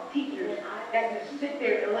 Think about the teachers that can sit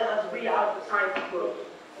there and let us read out the science books.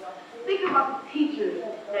 Think about the teachers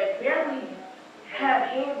that barely have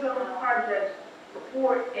hands-on projects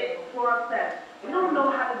before our class. We don't know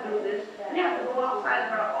how to do this. We have to go outside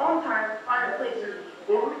in our own time to find places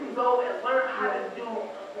where we can go and learn how to do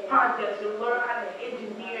projects and learn how to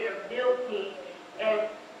engineer and build things. And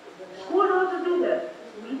school knows to do that.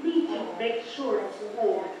 We need to make sure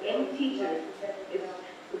school, any teacher,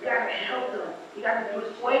 we gotta help them. We gotta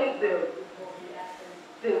persuade them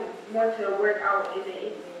to want to work out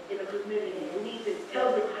in the community. We need to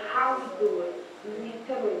tell them how we do it. We need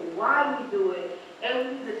to tell them why we do it. And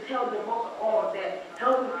we need to tell them most of all that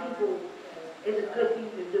helping people is a good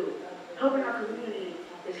thing to do. Helping our community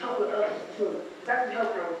is helping us too. It's not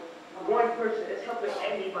just helping one person, it's helping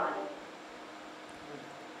everybody.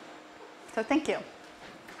 So thank you.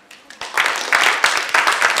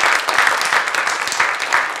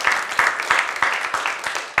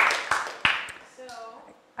 So,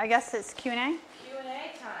 I guess it's Q&A.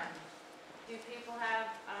 Q&A time. Do people have,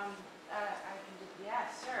 I can do,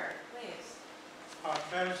 yes, sir, please.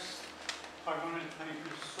 First, I want to thank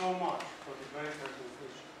you so much for the great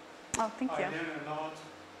presentation. Oh, thank you. I learned a lot,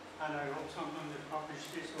 and I hope something will publish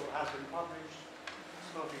this or has been published,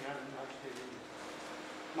 so we haven't actually read it.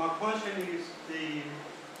 My question is, the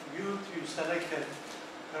youth you selected,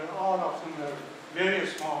 all of them are very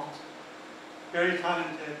smart, very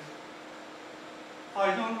talented.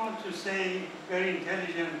 I don't want to say very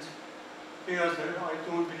intelligent, because I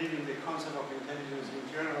don't believe in the concept of intelligence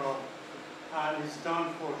in general, and it's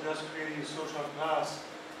done for just creating social class.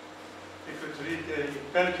 If you read the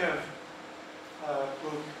bell curve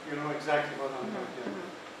book, you know exactly what I'm talking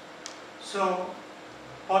about. So,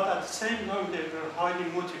 but at the same time, they were highly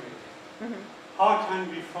motivated. How can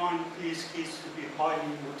we find these kids to be highly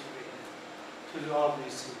motivated to do all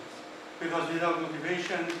these things? Because without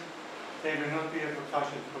motivation, they will not be able to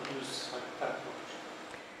actually produce like that much.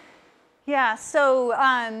 Yeah, so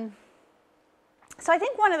so I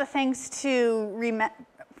think one of the things to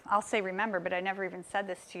I'll say remember, but I never even said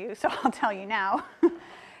this to you, so I'll tell you now.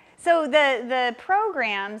 So the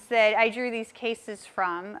programs that I drew these cases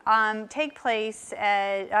from take place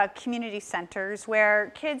at community centers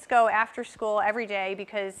where kids go after school every day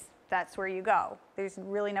because that's where you go. There's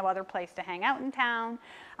really no other place to hang out in town.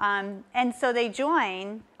 And so they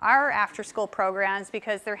join our after school programs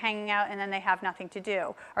because they're hanging out and then they have nothing to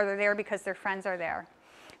do, or they're there because their friends are there.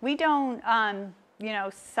 We don't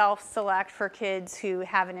self-select for kids who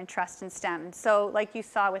have an interest in STEM. So like you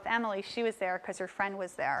saw with Emily, she was there because her friend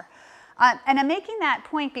was there. And I'm making that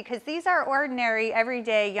point because these are ordinary,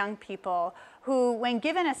 everyday young people who, when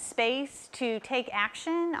given a space to take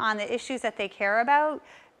action on the issues that they care about,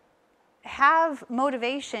 have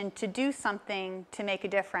motivation to do something to make a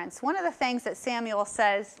difference. One of the things that Samuel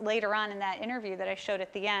says later on in that interview that I showed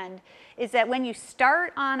at the end is that when you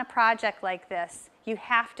start on a project like this, you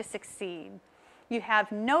have to succeed. You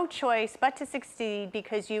have no choice but to succeed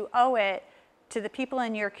because you owe it to the people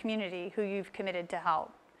in your community who you've committed to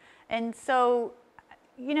help. And so,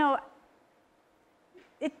 that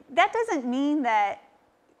doesn't mean that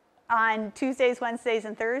on Tuesdays, Wednesdays,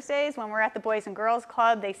 and Thursdays, when we're at the Boys and Girls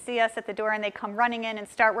Club, they see us at the door and they come running in and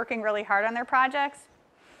start working really hard on their projects.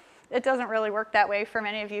 It doesn't really work that way for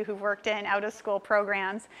many of you who've worked in out-of-school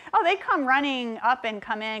programs. Oh, they come running up and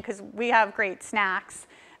come in because we have great snacks,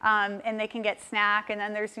 and they can get snack, and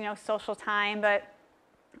then there's social time. But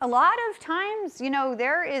a lot of times,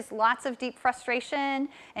 there is lots of deep frustration,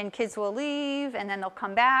 and kids will leave, and then they'll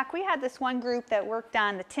come back. We had this one group that worked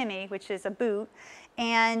on the Timmy, which is a boot,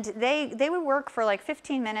 and they would work for like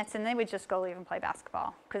 15 minutes, and they would just go leave and play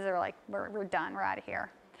basketball because they're like, we're done, we're out of here.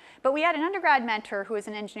 But we had an undergrad mentor who was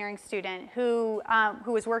an engineering student who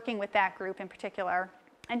was working with that group in particular.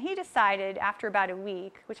 And he decided after about a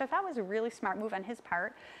week, which I thought was a really smart move on his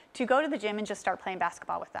part, to go to the gym and just start playing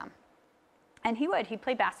basketball with them. And he'd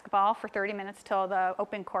play basketball for 30 minutes till the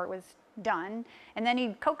open court was done. And then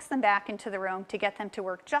he'd coax them back into the room to get them to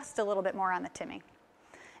work just a little bit more on the Timmy.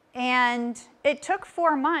 And it took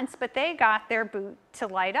 4 months, but they got their boot to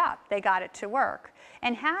light up. They got it to work.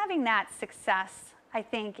 And having that success, I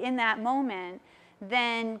think, in that moment,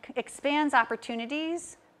 then expands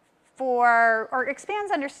opportunities or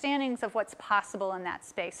expands understandings of what's possible in that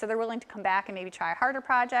space. So they're willing to come back and maybe try a harder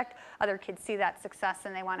project. Other kids see that success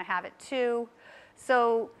and they want to have it too.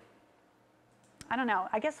 So I don't know.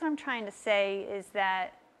 I guess what I'm trying to say is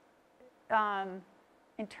that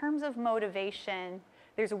in terms of motivation,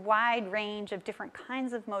 there's a wide range of different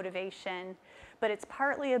kinds of motivation, but it's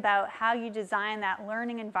partly about how you design that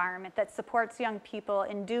learning environment that supports young people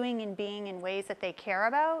in doing and being in ways that they care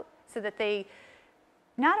about, so that they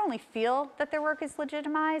not only feel that their work is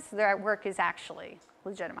legitimized, their work is actually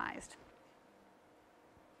legitimized.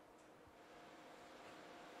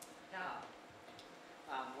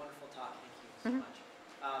 Wonderful talk, thank you so much.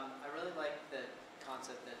 I really like the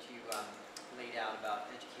concept that you laid out about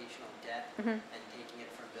educational debt and taking it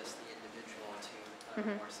from just the individual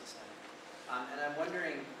to more systemic. And I'm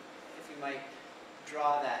wondering if you might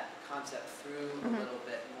draw that concept through a little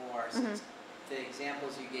bit more, since the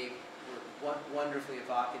examples you gave were wonderfully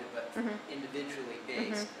evocative, but individually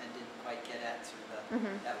based and didn't quite get at sort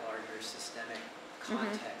of that larger systemic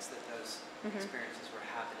context that those experiences were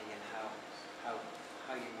happening and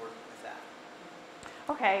how you work with that.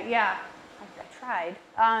 Okay, yeah, I tried.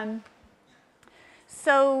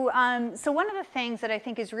 So one of the things that I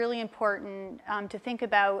think is really important to think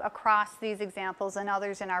about across these examples and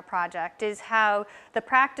others in our project is how the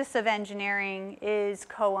practice of engineering is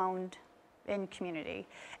co-owned in community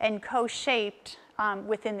and co-shaped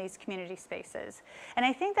within these community spaces. And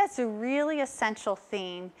I think that's a really essential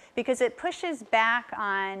theme because it pushes back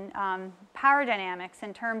on power dynamics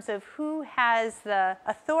in terms of who has the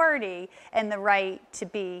authority and the right to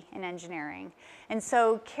be in engineering. And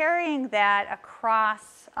so carrying that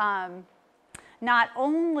across not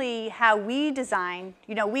only how we design,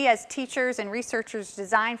 we as teachers and researchers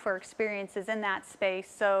design for experiences in that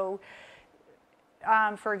space. So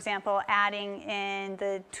for example, adding in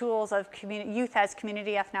the tools of youth as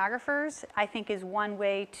community ethnographers, I think is one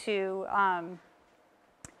way to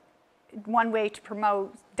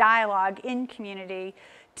promote dialogue in community,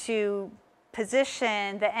 to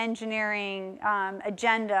position the engineering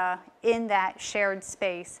agenda in that shared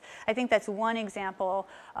space. I think that's one example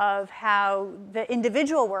of how the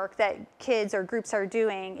individual work that kids or groups are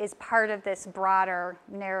doing is part of this broader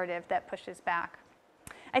narrative that pushes back.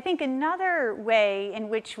 I think another way in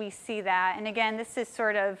which we see that, and again, this is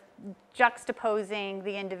sort of juxtaposing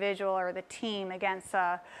the individual or the team against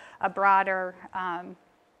a broader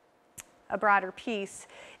piece,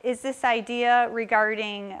 is this idea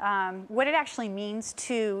regarding what it actually means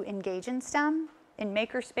to engage in STEM in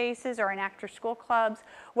makerspaces or in after-school clubs,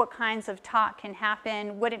 what kinds of talk can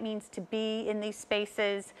happen, what it means to be in these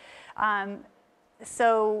spaces.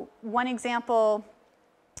 So one example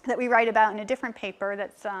that we write about in a different paper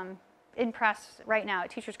that's in press right now at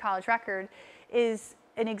Teachers College Record is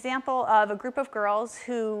an example of a group of girls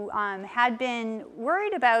who had been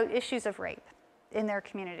worried about issues of rape in their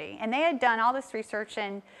community. And they had done all this research,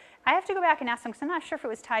 and I have to go back and ask them because I'm not sure if it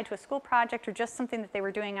was tied to a school project or just something that they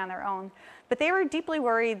were doing on their own. But they were deeply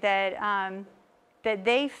worried that, that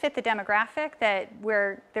they fit the demographic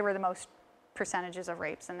where there were the most percentages of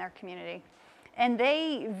rapes in their community. And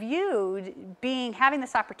they viewed having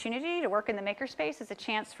this opportunity to work in the makerspace as a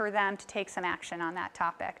chance for them to take some action on that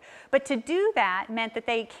topic. But to do that meant that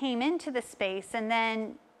they came into the space and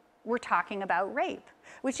then were talking about rape,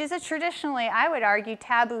 which is a traditionally, I would argue,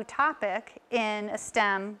 taboo topic in a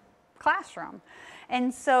STEM classroom.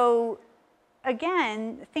 And so,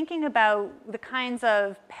 again, thinking about the kinds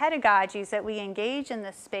of pedagogies that we engage in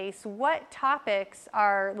this space, what topics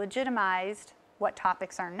are legitimized, what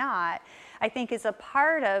topics are not, I think is a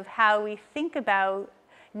part of how we think about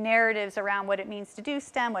narratives around what it means to do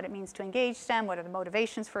STEM, what it means to engage STEM, what are the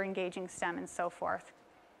motivations for engaging STEM, and so forth.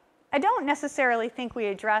 I don't necessarily think we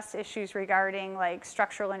address issues regarding like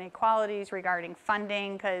structural inequalities, regarding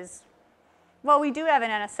funding, because, well, we do have an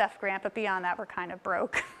NSF grant, but beyond that, we're kind of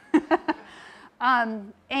broke.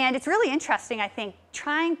 And it's really interesting, I think,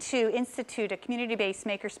 trying to institute a community-based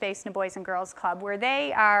makerspace in a Boys and Girls Club where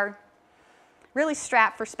they are really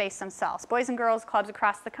strapped for space themselves. Boys and Girls Clubs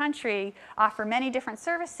across the country offer many different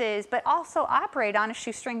services, but also operate on a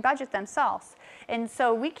shoestring budget themselves. And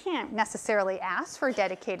so we can't necessarily ask for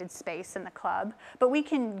dedicated space in the club, but we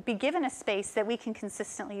can be given a space that we can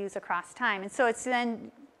consistently use across time. And so it's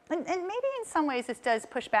then, and maybe in some ways this does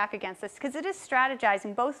push back against this, because it is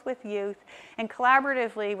strategizing both with youth and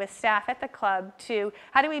collaboratively with staff at the club to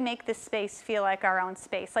how do we make this space feel like our own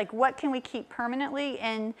space? Like what can we keep permanently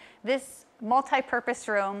in this multi-purpose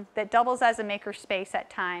room that doubles as a maker space at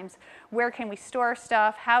times? Where can we store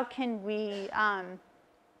stuff? How can we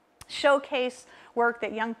showcase work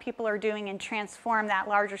that young people are doing and transform that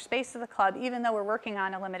larger space of the club, even though we're working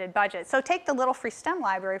on a limited budget? So take the Little Free STEM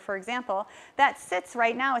Library, for example. That sits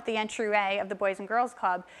right now at the entryway of the Boys and Girls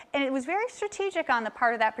Club. And it was very strategic on the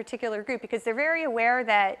part of that particular group because they're very aware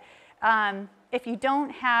that if you don't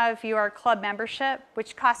have your club membership,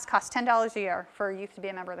 which costs $10 a year for youth to be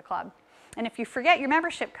a member of the club, and if you forget your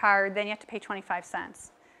membership card, then you have to pay 25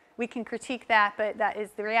 cents. We can critique that, but that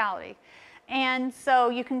is the reality. And so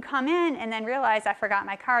you can come in and then realize, I forgot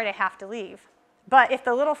my card, I have to leave. But if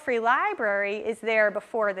the Little Free Library is there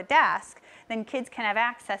before the desk, then kids can have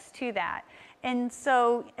access to that. And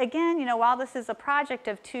so again, while this is a project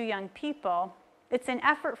of two young people, It's an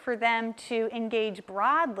effort for them to engage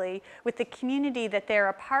broadly with the community that they're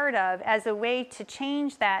a part of as a way to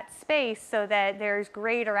change that space so that there's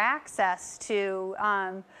greater access to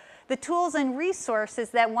the tools and resources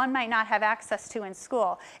that one might not have access to in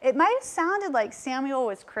school. It might have sounded like Samuel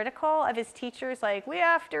was critical of his teachers, like, we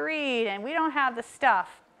have to read and we don't have the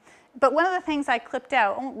stuff. But one of the things I clipped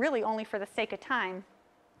out, really only for the sake of time,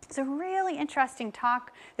 is a really interesting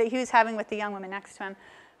talk that he was having with the young woman next to him,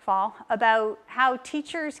 Fall, about how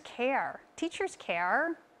teachers care. Teachers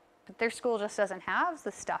care, but their school just doesn't have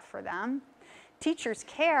the stuff for them. Teachers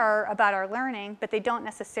care about our learning, but they don't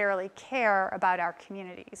necessarily care about our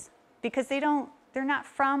communities because they're not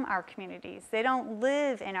from our communities. They don't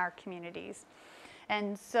live in our communities.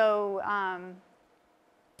 And so,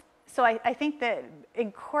 I think that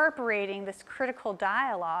incorporating this critical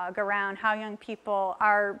dialogue around how young people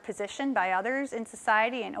are positioned by others in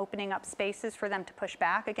society and opening up spaces for them to push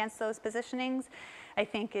back against those positionings, I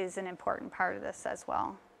think is an important part of this as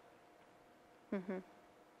well. Mm-hmm.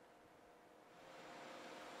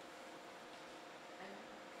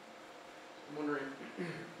 I'm wondering,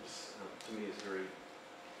 this to me is very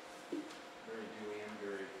Dewey and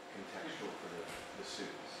very contextual for the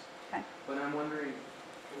students. Okay. But I'm wondering,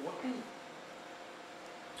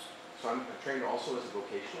 so I'm trained also as a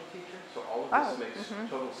vocational teacher, so all of this makes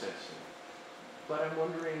total sense to me. But I'm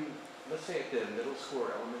wondering, let's say at the middle school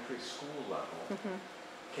or elementary school level,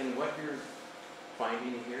 can what you're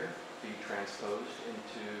finding here be transposed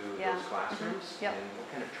into those classrooms? And what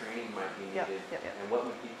kind of training might be needed? And what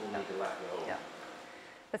would people need to let go?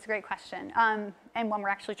 That's a great question. And one we're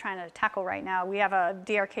actually trying to tackle right now. We have a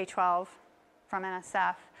DRK-12 from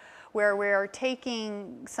NSF where we're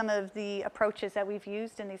taking some of the approaches that we've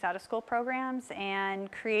used in these out-of-school programs and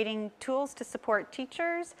creating tools to support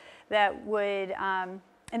teachers that would,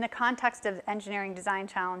 in the context of engineering design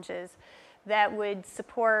challenges, that would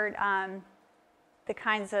support the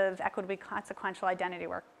kinds of equitably consequential identity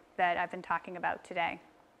work that I've been talking about today.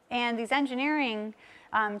 And these engineering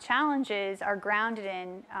challenges are grounded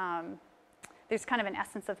in, there's kind of an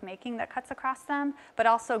essence of making that cuts across them, but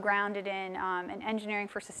also grounded in an engineering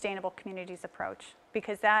for sustainable communities approach,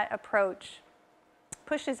 because that approach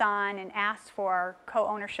pushes on and asks for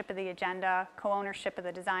co-ownership of the agenda, co-ownership of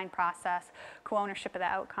the design process, co-ownership of the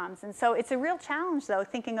outcomes. And so it's a real challenge, though,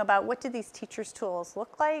 thinking about what do these teachers' tools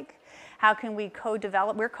look like? How can we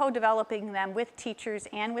co-develop? We're co-developing them with teachers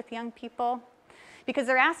and with young people, because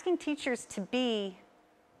they're asking teachers to be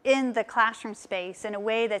in the classroom space in a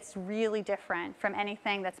way that's really different from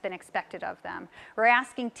anything that's been expected of them. We're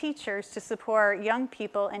asking teachers to support young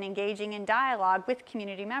people in engaging in dialogue with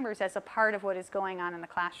community members as a part of what is going on in the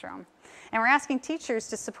classroom. And we're asking teachers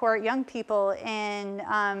to support young people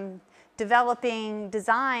in developing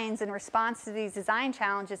designs in response to these design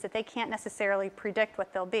challenges that they can't necessarily predict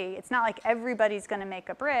what they'll be. It's not like everybody's going to make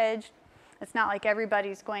a bridge. It's not like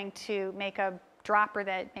everybody's going to make a dropper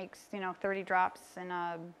that makes 30 drops in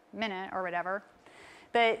a minute or whatever,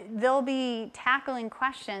 but they'll be tackling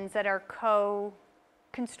questions that are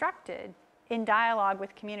co-constructed in dialogue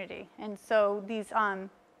with community. And so these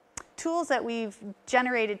tools that we've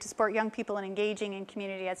generated to support young people in engaging in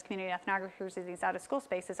community as community ethnographers in these out-of-school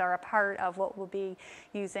spaces are a part of what we'll be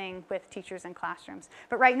using with teachers in classrooms.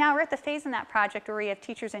 But right now we're at the phase in that project where we have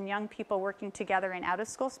teachers and young people working together in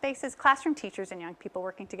out-of-school spaces, classroom teachers and young people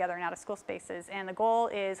working together in out-of-school spaces. And the goal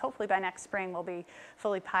is hopefully by next spring we'll be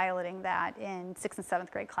fully piloting that in 6th and 7th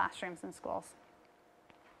grade classrooms and schools.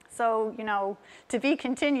 So, to be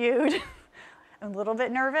continued. I'm a little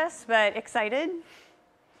bit nervous, but excited.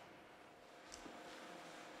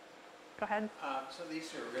 Go ahead. So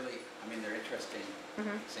these are really, they're interesting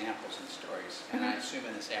examples and stories. And I assume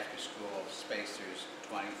in this after-school space there's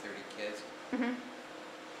 20, 30 kids.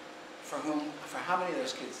 For how many of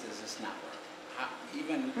those kids does this not work?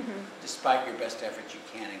 Even despite your best efforts, you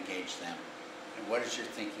can't engage them. And what is your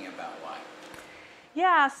thinking about why?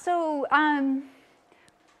 Yeah, so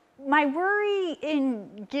my worry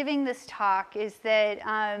in giving this talk is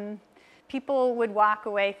that people would walk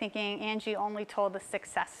away thinking Angie only told the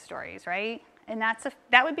success stories, right? And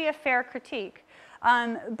that would be a fair critique.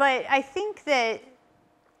 But I think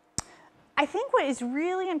what is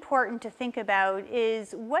really important to think about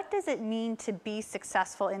is what does it mean to be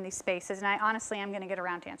successful in these spaces? And I honestly am going to get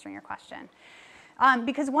around to answering your question.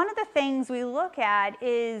 Because one of the things we look at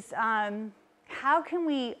is how can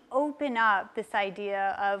we open up this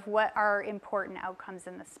idea of what are important outcomes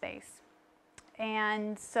in the space?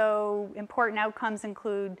 And so important outcomes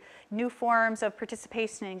include new forms of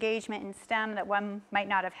participation and engagement in STEM that one might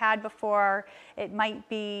not have had before. It might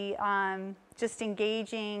be just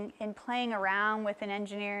engaging in playing around with an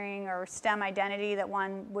engineering or STEM identity that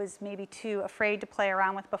one was maybe too afraid to play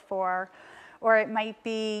around with before. Or it might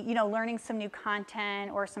be, learning some new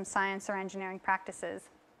content or some science or engineering practices.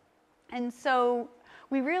 And so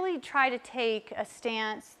we really try to take a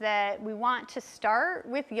stance that we want to start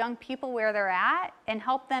with young people where they're at and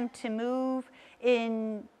help them to move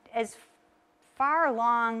in as far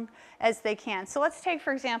along as they can. So let's take,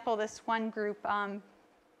 for example, this one group,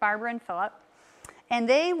 Barbara and Philip, and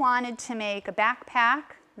they wanted to make a backpack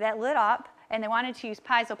that lit up, and they wanted to use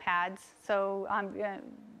piezo pads, so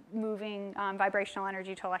moving vibrational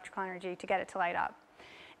energy to electrical energy to get it to light up.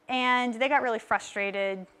 And they got really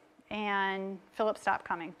frustrated, and Philip stopped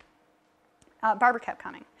coming. Barbara kept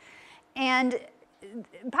coming. And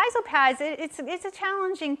piezo pads, it's a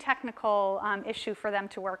challenging technical issue for them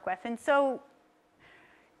to work with. And so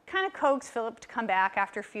kind of coaxed Philip to come back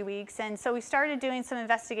after a few weeks. And so we started doing some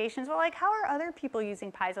investigations. Well, like, how are other people using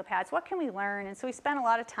piezo pads? What can we learn? And so we spent a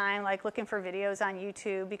lot of time looking for videos on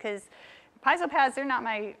YouTube, because piezo pads, they're not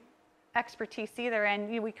my expertise either,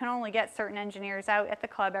 and we can only get certain engineers out at the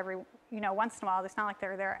club every once in a while. It's not like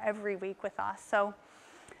they're there every week with us. So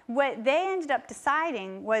what they ended up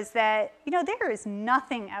deciding was that there is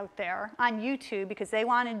nothing out there on YouTube, because they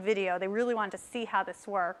wanted video, they really wanted to see how this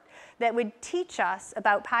worked, that would teach us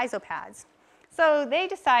about piezo pads. So they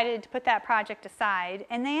decided to put that project aside,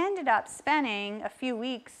 and they ended up spending a few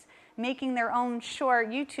weeks making their own short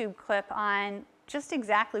YouTube clip on just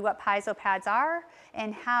exactly what piezo pads are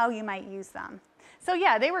and how you might use them. So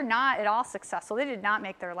yeah, they were not at all successful. They did not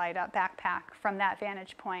make their light up backpack from that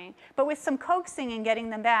vantage point. But with some coaxing and getting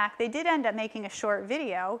them back, they did end up making a short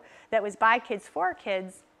video that was by kids for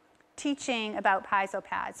kids teaching about piezo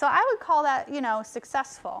pads. So I would call that,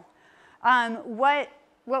 successful. What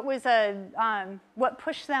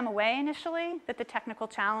pushed them away initially, that the technical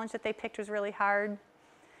challenge that they picked was really hard,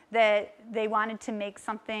 that they wanted to make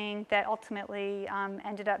something that ultimately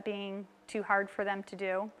ended up being too hard for them to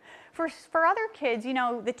do. For other kids,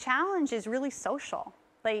 the challenge is really social.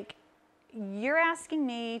 Like, you're asking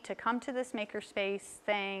me to come to this makerspace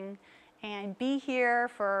thing and be here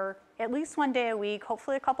for at least one day a week,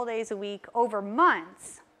 hopefully a couple days a week, over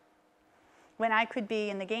months, when I could be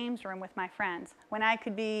in the games room with my friends, when I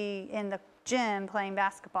could be in the gym playing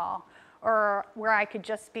basketball, or where I could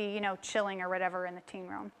just be, chilling or whatever in the team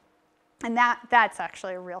room. And that's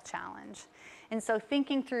actually a real challenge. And so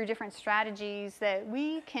thinking through different strategies that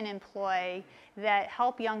we can employ that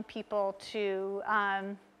help young people to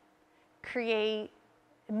create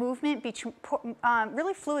movement,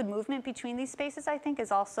 really fluid movement between these spaces, I think,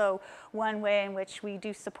 is also one way in which we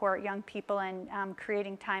do support young people in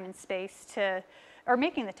creating time and space or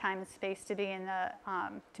making the time and space to be in the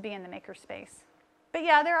makerspace. But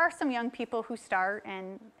yeah, there are some young people who start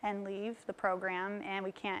and leave the program, and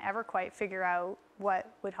we can't ever quite figure out what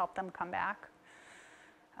would help them come back.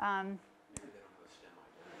 Maybe they don't have a STEM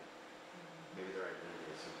identity. Maybe their identity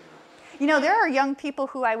is something else. There are young people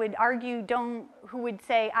who I would argue who would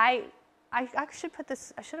say, I should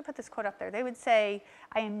have put this quote up there. They would say,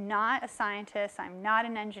 I am not a scientist, I'm not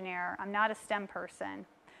an engineer, I'm not a STEM person,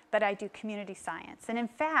 but I do community science. And in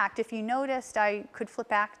fact, if you noticed, I could flip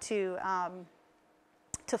back to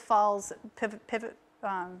Fall's pivot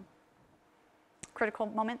critical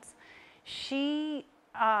moments. She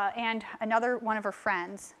and another one of her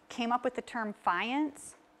friends came up with the term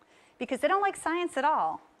 "fience" because they don't like science at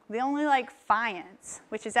all. They only like "fience,"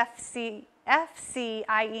 which is F-C-I-E-N-C-E.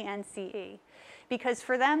 Because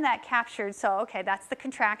for them that captured, so okay, that's the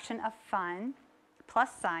contraction of fun plus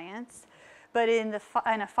science. But in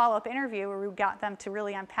a follow-up interview where we got them to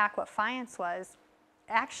really unpack what fience was,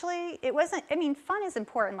 actually, it wasn't, fun is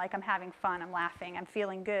important, like I'm having fun, I'm laughing, I'm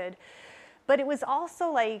feeling good. But it was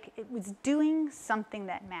also like, it was doing something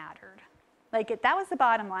that mattered. That was the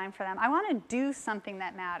bottom line for them. I want to do something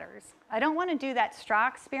that matters. I don't want to do that straw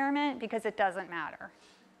experiment because it doesn't matter.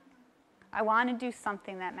 I want to do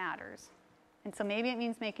something that matters. And so maybe it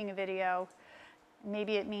means making a video.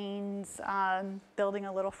 Maybe it means building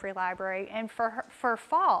a little free library. And for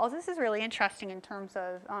Falls, this is really interesting in terms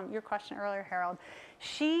of your question earlier, Harold.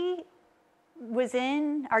 She was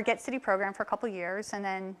in our Get City program for a couple years, and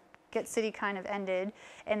then Get City kind of ended,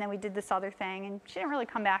 and then we did this other thing, and she didn't really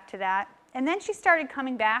come back to that. And then she started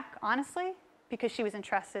coming back, honestly, because she was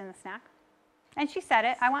interested in the snack. And she said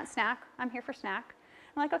it, I want snack, I'm here for snack.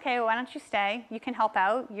 I'm like, okay, well, why don't you stay? You can help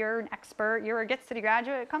out, you're an expert, you're a Get City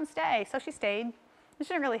graduate, come stay. So she stayed. She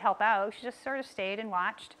didn't really help out, she just sort of stayed and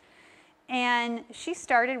watched. And she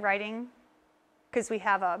started writing, because we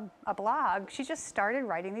have a blog, she just started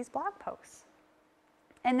writing these blog posts.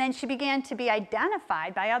 And then she began to be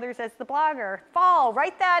identified by others as the blogger. Fall,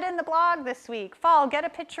 write that in the blog this week. Fall, get a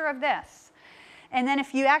picture of this. And then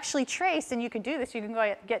if you actually trace, and you can do this, you can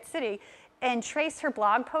go get City, and trace her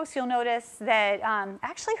blog posts, you'll notice that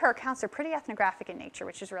actually her accounts are pretty ethnographic in nature,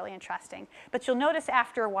 which is really interesting. But you'll notice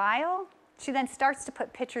after a while, she then starts to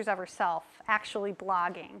put pictures of herself actually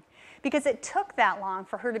blogging, because it took that long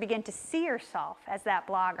for her to begin to see herself as that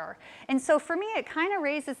blogger. And so for me, it kind of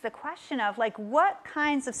raises the question of, like, what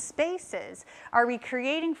kinds of spaces are we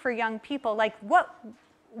creating for young people? Like, what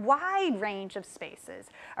wide range of spaces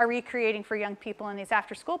are we creating for young people in these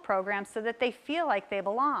after-school programs so that they feel like they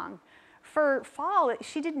belong? For Fall,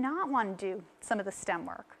 she did not want to do some of the STEM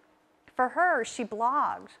work. For her, she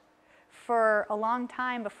blogged for a long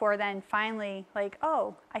time before then finally, like,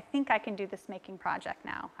 oh, I think I can do this making project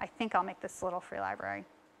now. I think I'll make this little free library.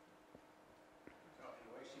 So in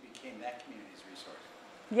a way, she became that community's resource.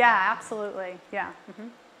 Yeah, absolutely. Yeah.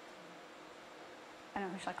 I don't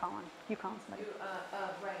know, who should I call on? You call on somebody.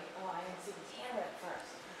 Right. Oh, I didn't see the camera at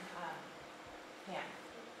first. Pam.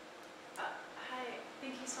 Hi,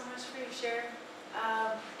 thank you so much for your share.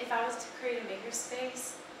 If I was to create a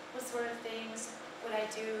makerspace, what sort of things would I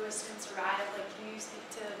do as students arrive? Like, can you speak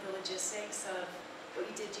to the logistics of what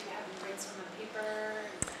you did? Do you have them brainstorm on paper?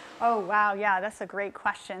 Oh, wow, yeah, that's a great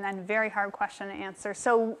question and very hard question to answer.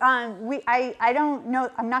 So I don't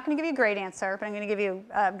know, I'm not going to give you a great answer, but I'm going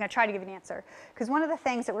to try to give you an answer. Because one of the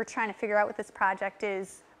things that we're trying to figure out with this project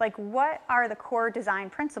is, like, what are the core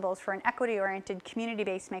design principles for an equity-oriented,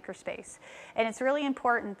 community-based makerspace? And it's really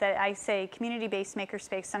important that I say community-based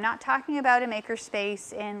makerspace. So I'm not talking about a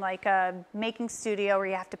makerspace in, like, a making studio where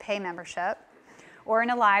you have to pay membership, or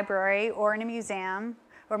in a library, or in a museum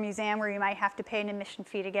where you might have to pay an admission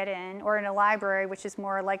fee to get in, or in a library, which is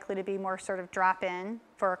more likely to be more sort of drop-in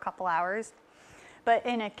for a couple hours. But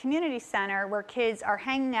in a community center where kids are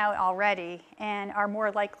hanging out already and are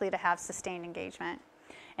more likely to have sustained engagement.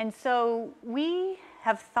 And so we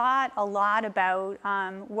have thought a lot about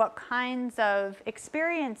what kinds of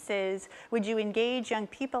experiences would you engage young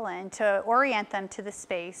people in to orient them to the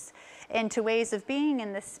space and to ways of being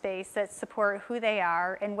in this space that support who they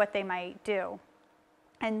are and what they might do.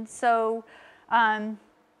 And so,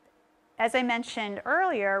 as I mentioned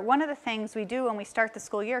earlier, one of the things we do when we start the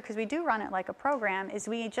school year, because we do run it like a program, is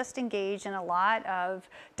we just engage in a lot of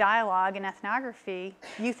dialogue and ethnography,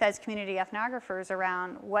 youth as community ethnographers,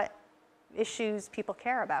 around what issues people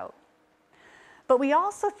care about. But we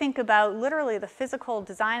also think about literally the physical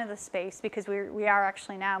design of the space, because we are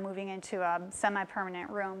actually now moving into a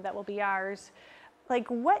semi-permanent room that will be ours. Like,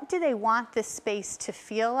 what do they want this space to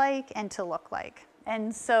feel like and to look like?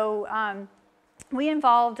 And so we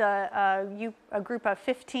involved a group of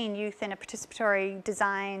 15 youth in a participatory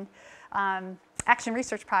design action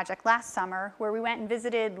research project last summer, where we went and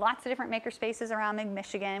visited lots of different maker spaces around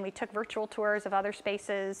Michigan. We took virtual tours of other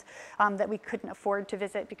spaces that we couldn't afford to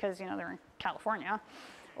visit because, you know, they're in California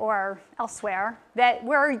or elsewhere, that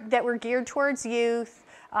were geared towards youth,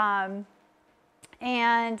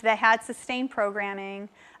 and that had sustained programming,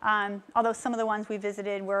 although some of the ones we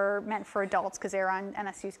visited were meant for adults because they were on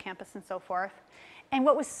MSU's campus and so forth. And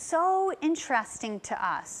what was so interesting to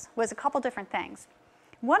us was a couple different things.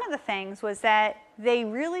 One of the things was that they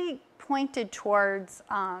really pointed towards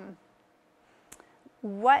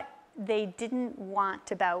what they didn't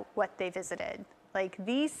want about what they visited. Like,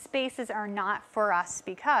 these spaces are not for us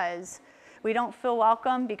because we don't feel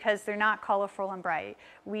welcome because they're not colorful and bright.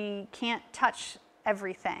 We can't touch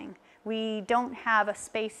everything. We don't have a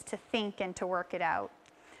space to think and to work it out.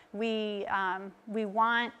 We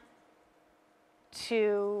want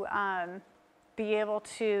to be able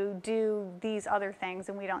to do these other things,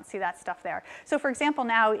 and we don't see that stuff there. So for example,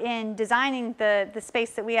 now in designing the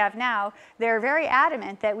space that we have now, they're very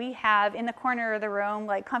adamant that we have in the corner of the room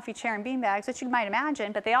like comfy chair and beanbags, which you might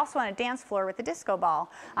imagine, but they also want a dance floor with a disco ball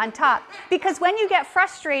on top. Because when you get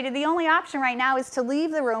frustrated, the only option right now is to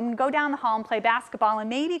leave the room, go down the hall and play basketball and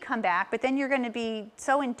maybe come back, but then you're going to be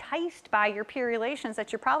so enticed by your peer relations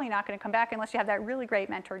that you're probably not going to come back unless you have that really great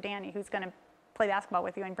mentor, Danny, who's going to play basketball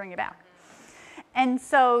with you and bring you back. And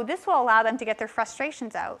so this will allow them to get their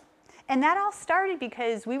frustrations out. And that all started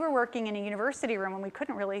because we were working in a university room when we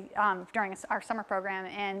couldn't really, during our summer program,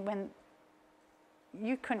 and when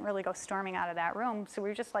you couldn't really go storming out of that room. So we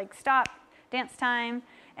were just like, stop, dance time.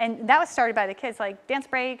 And that was started by the kids, like dance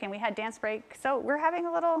break, and we had dance break. So we're having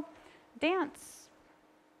a little dance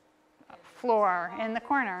floor in the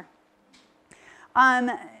corner.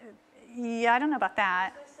 Yeah, I don't know about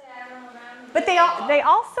that. I don't know, But they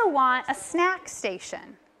also want a snack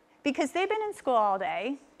station because they've been in school all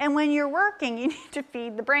day, and when you're working, you need to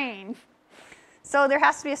feed the brain. So there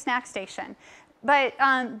has to be a snack station. But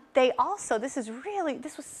they also, this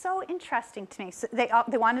was so interesting to me. So they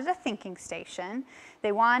wanted a thinking station,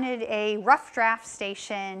 they wanted a rough draft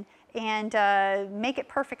station, and a make it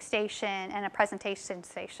perfect station, and a presentation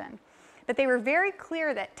station. But they were very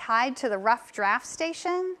clear that tied to the rough draft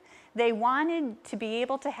station, they wanted to be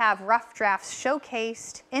able to have rough drafts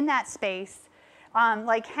showcased in that space,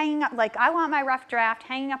 like hanging up, like I want my rough draft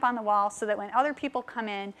hanging up on the wall so that when other people come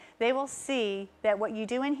in, they will see that what you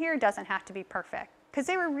do in here doesn't have to be perfect. Because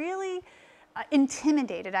they were really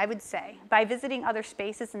intimidated, I would say, by visiting other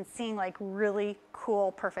spaces and seeing like really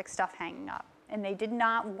cool, perfect stuff hanging up. And they did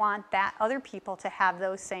not want that other people to have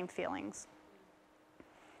those same feelings.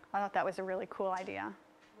 I thought that was a really cool idea.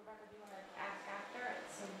 Rebecca, do you want to ask after? It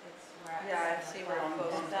seems it's Yeah, I see where it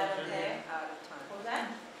goes. Is that okay? Out of time. What was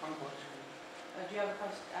that? Do you have a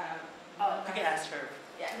question? Oh, I can ask her.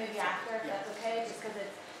 Yeah, maybe after, if that's okay, just because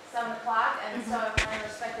it's 7 o'clock, and so I want to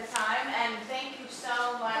respect the time. And thank you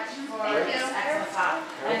so much for this excellent talk.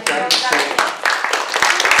 And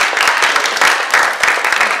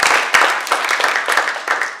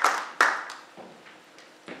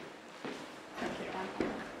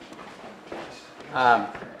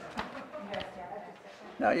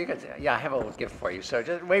No, you can. Yeah, I have a little gift for you. So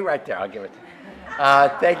just wait right there. I'll give it.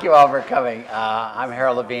 Thank you all for coming. I'm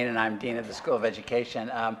Harold Levine, and I'm Dean of the School of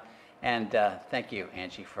Education. Thank you,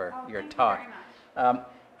 Angie, for your talk.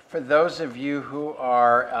 For those of you who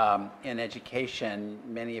are in education,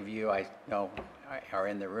 many of you I know are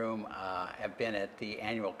in the room, have been at the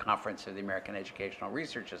annual conference of the American Educational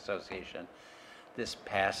Research Association this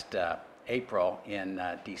past April in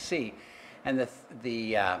DC. And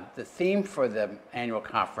the theme for the annual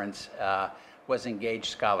conference was engaged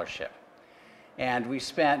scholarship. And we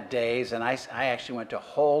spent days, and I actually went to a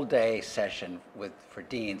whole day session for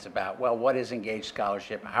deans about, well, what is engaged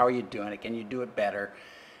scholarship? How are you doing it? Can you do it better?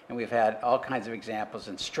 And we've had all kinds of examples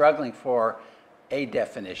and struggling for a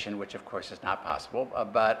definition, which of course is not possible,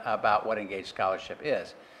 but about what engaged scholarship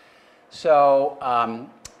is. So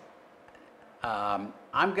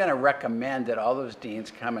I'm going to recommend that all those deans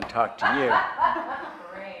come and talk to you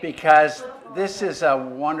because this is a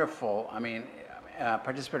wonderful, I mean,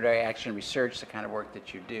 participatory action research, the kind of work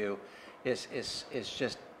that you do, is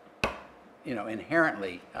just, you know,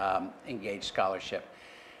 inherently engaged scholarship.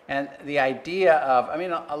 And the idea of, I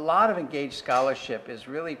mean, a lot of engaged scholarship is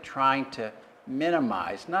really trying to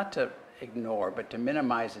minimize, not to ignore, but to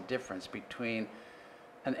minimize the difference between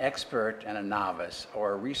an expert and a novice,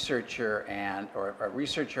 or a researcher and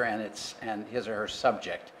his or her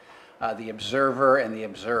subject, the observer and the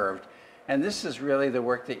observed. And this is really the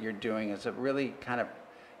work that you're doing. Is it really kind of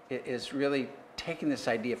is really taking this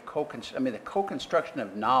idea of the co-construction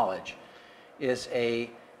of knowledge is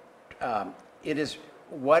it is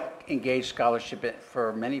what engaged scholarship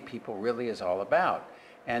for many people really is all about.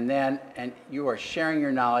 And you are sharing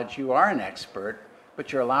your knowledge. You are an expert,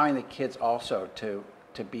 but you're allowing the kids also to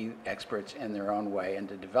be experts in their own way and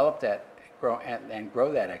to develop that, grow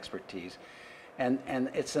that expertise. And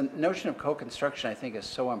it's a notion of co-construction, I think, is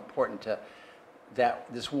so important to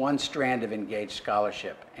this one strand of engaged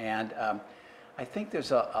scholarship. And I think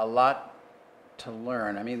there's a lot to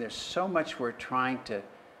learn. I mean, there's so much we're trying to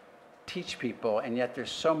teach people, and yet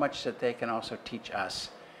there's so much that they can also teach us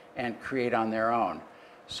and create on their own.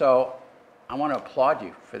 So I want to applaud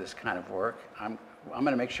you for this kind of work. I'm going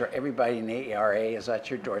to make sure everybody in the ARA is at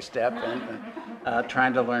your doorstep and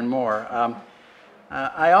trying to learn more.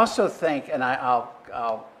 I also think, and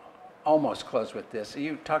I'll almost close with this,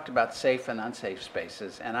 you talked about safe and unsafe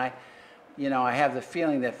spaces, and I have the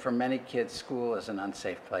feeling that for many kids, school is an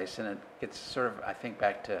unsafe place, and it gets sort of, I think,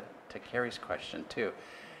 back to Carrie's question too.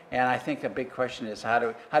 And I think a big question is how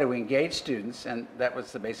do we engage students, and that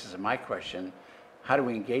was the basis of my question, how do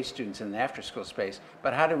we engage students in the after-school space,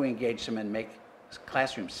 but how do we engage them and make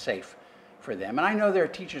classrooms safe for them? And I know there are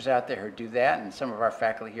teachers out there who do that, and some of our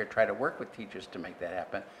faculty here try to work with teachers to make that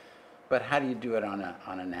happen. But how do you do it on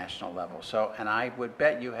a national level? So, and I would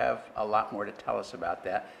bet you have a lot more to tell us about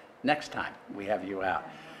that next time we have you out.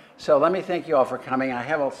 So let me thank you all for coming. I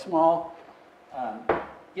have a small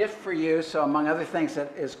gift for you. So among other things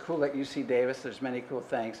that is cool at UC Davis, there's many cool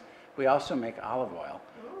things. We also make olive oil.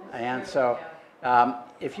 Ooh, and so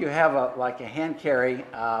if you have like a hand carry,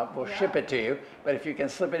 we'll ship it to you. But if you can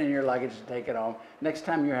slip it in your luggage and take it home, next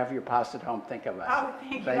time you have your pasta at home, think of us. Oh,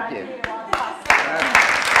 thank you. Thank you.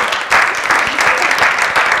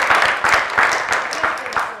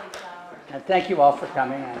 And thank you all for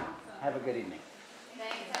coming, and have a good evening.